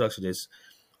social constructionists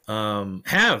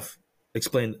have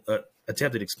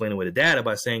attempted to explain away the data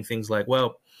by saying things like,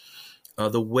 well,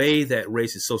 the way that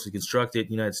race is socially constructed in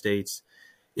the United States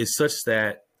is such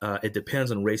that it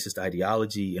depends on racist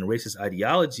ideology, and racist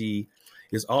ideology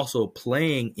is also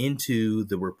playing into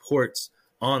the reports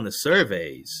on the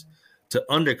surveys to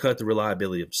undercut the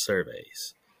reliability of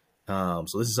surveys. So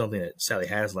this is something that Sally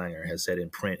Haslanger has said in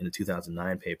print in the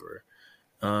 2009 paper.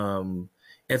 And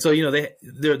so,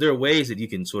 there are ways that you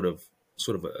can sort of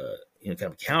kind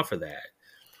of account for that.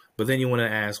 But then you want to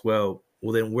ask, well,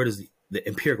 then where does the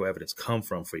empirical evidence come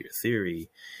from for your theory?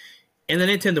 And then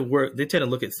they tend to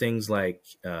look at things like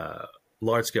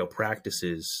large scale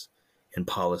practices and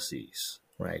policies,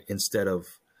 right? Instead of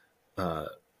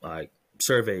like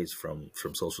surveys from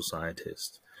social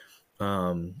scientists.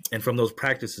 And from those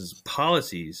practices,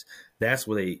 policies, that's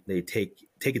where they take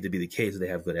it to be the case that they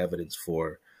have good evidence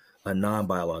for a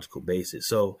non-biological basis.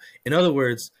 So in other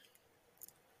words,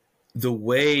 the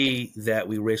way that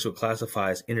we racial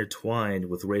classify is intertwined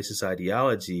with racist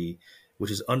ideology,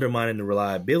 which is undermining the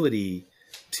reliability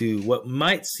to what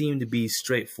might seem to be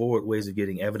straightforward ways of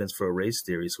getting evidence for a race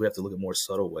theory. So we have to look at more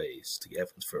subtle ways to get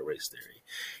evidence for a race theory.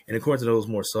 And according to those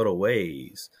more subtle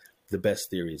ways, the best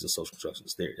theory is a social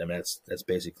constructionist theory. I mean, that's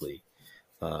basically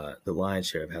the lion's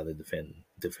share of how they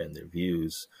defend their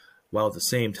views, while at the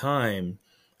same time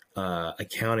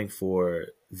accounting for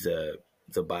the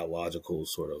biological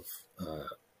sort of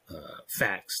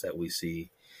facts that we see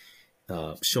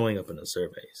showing up in the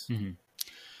surveys. Mm-hmm.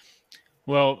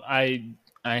 Well, I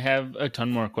have a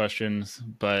ton more questions,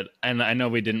 and I know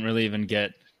we didn't really even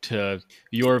get to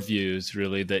your views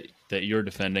really that you're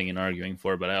defending and arguing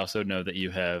for, but I also know that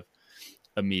you have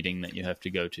a meeting that you have to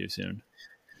go to soon.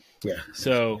 Yeah.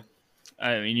 So,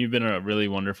 I mean, you've been a really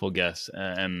wonderful guest,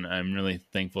 and I'm really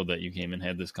thankful that you came and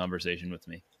had this conversation with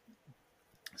me.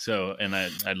 So, and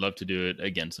I'd love to do it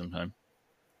again sometime.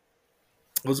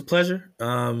 It was a pleasure.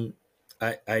 I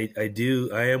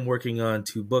am working on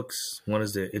 2 books. One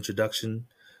is the introduction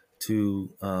to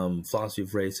philosophy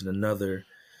of race, and another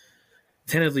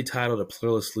tentatively titled A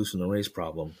Pluralist Solution to the Race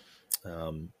Problem.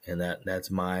 And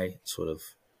that's my sort of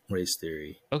race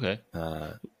theory. Okay.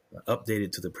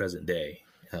 Updated to the present day.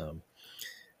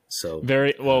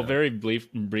 Very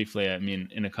briefly, I mean,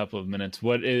 in a couple of minutes,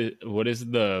 what is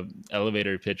the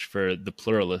elevator pitch for the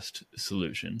pluralist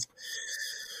solution?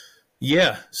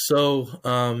 Yeah. So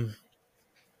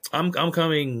I'm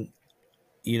coming,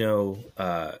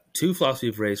 to philosophy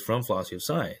of race from philosophy of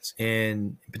science,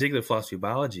 and in particular philosophy of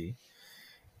biology.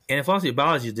 And in philosophy of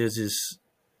biology, there's this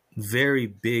very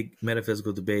big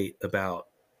metaphysical debate about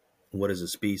what is a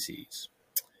species.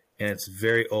 And it's a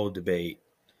very old debate,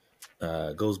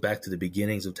 goes back to the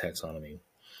beginnings of taxonomy.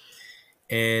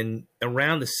 And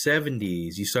around the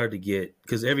 70s, you started to get,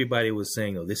 because everybody was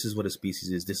saying, oh, this is what a species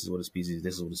is, this is what a species is,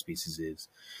 this is what a species is.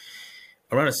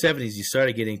 Around the 70s, you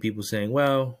started getting people saying,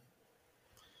 well,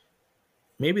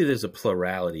 maybe there's a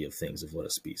plurality of things of what a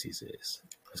species is.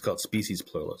 It's called species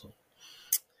pluralism.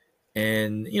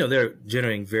 And, they're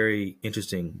generating very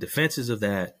interesting defenses of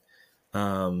that.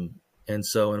 And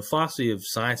so in philosophy of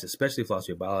science, especially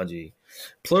philosophy of biology,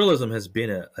 pluralism has been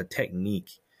a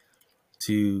technique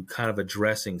to kind of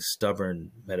addressing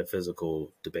stubborn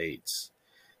metaphysical debates.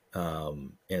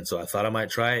 And so I thought I might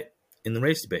try it in the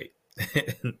race debate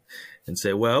and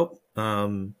say, well,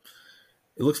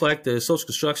 it looks like the social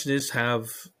constructionists have,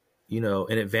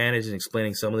 an advantage in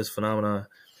explaining some of this phenomena.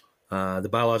 The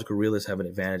biological realists have an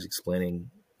advantage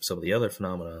explaining some of the other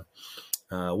phenomena.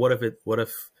 What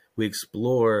if we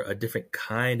explore a different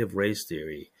kind of race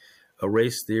theory, a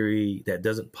race theory that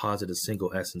doesn't posit a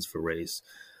single essence for race,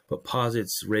 but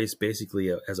posits race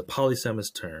basically as a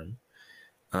polysemous term,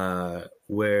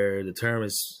 where the term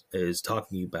is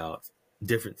talking about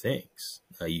different things.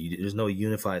 There's no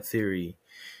unified theory,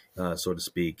 so to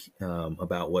speak,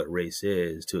 about what race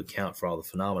is to account for all the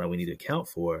phenomena we need to account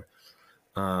for.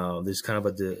 There's kind of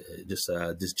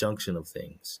a disjunction of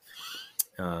things.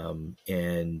 So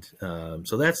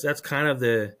that's kind of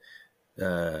the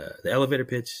elevator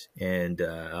pitch, and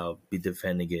I'll be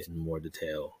defending it in more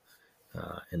detail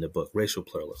in the book, Racial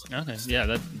Pluralism. Okay,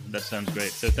 yeah, that sounds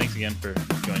great. So thanks again for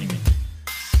joining me.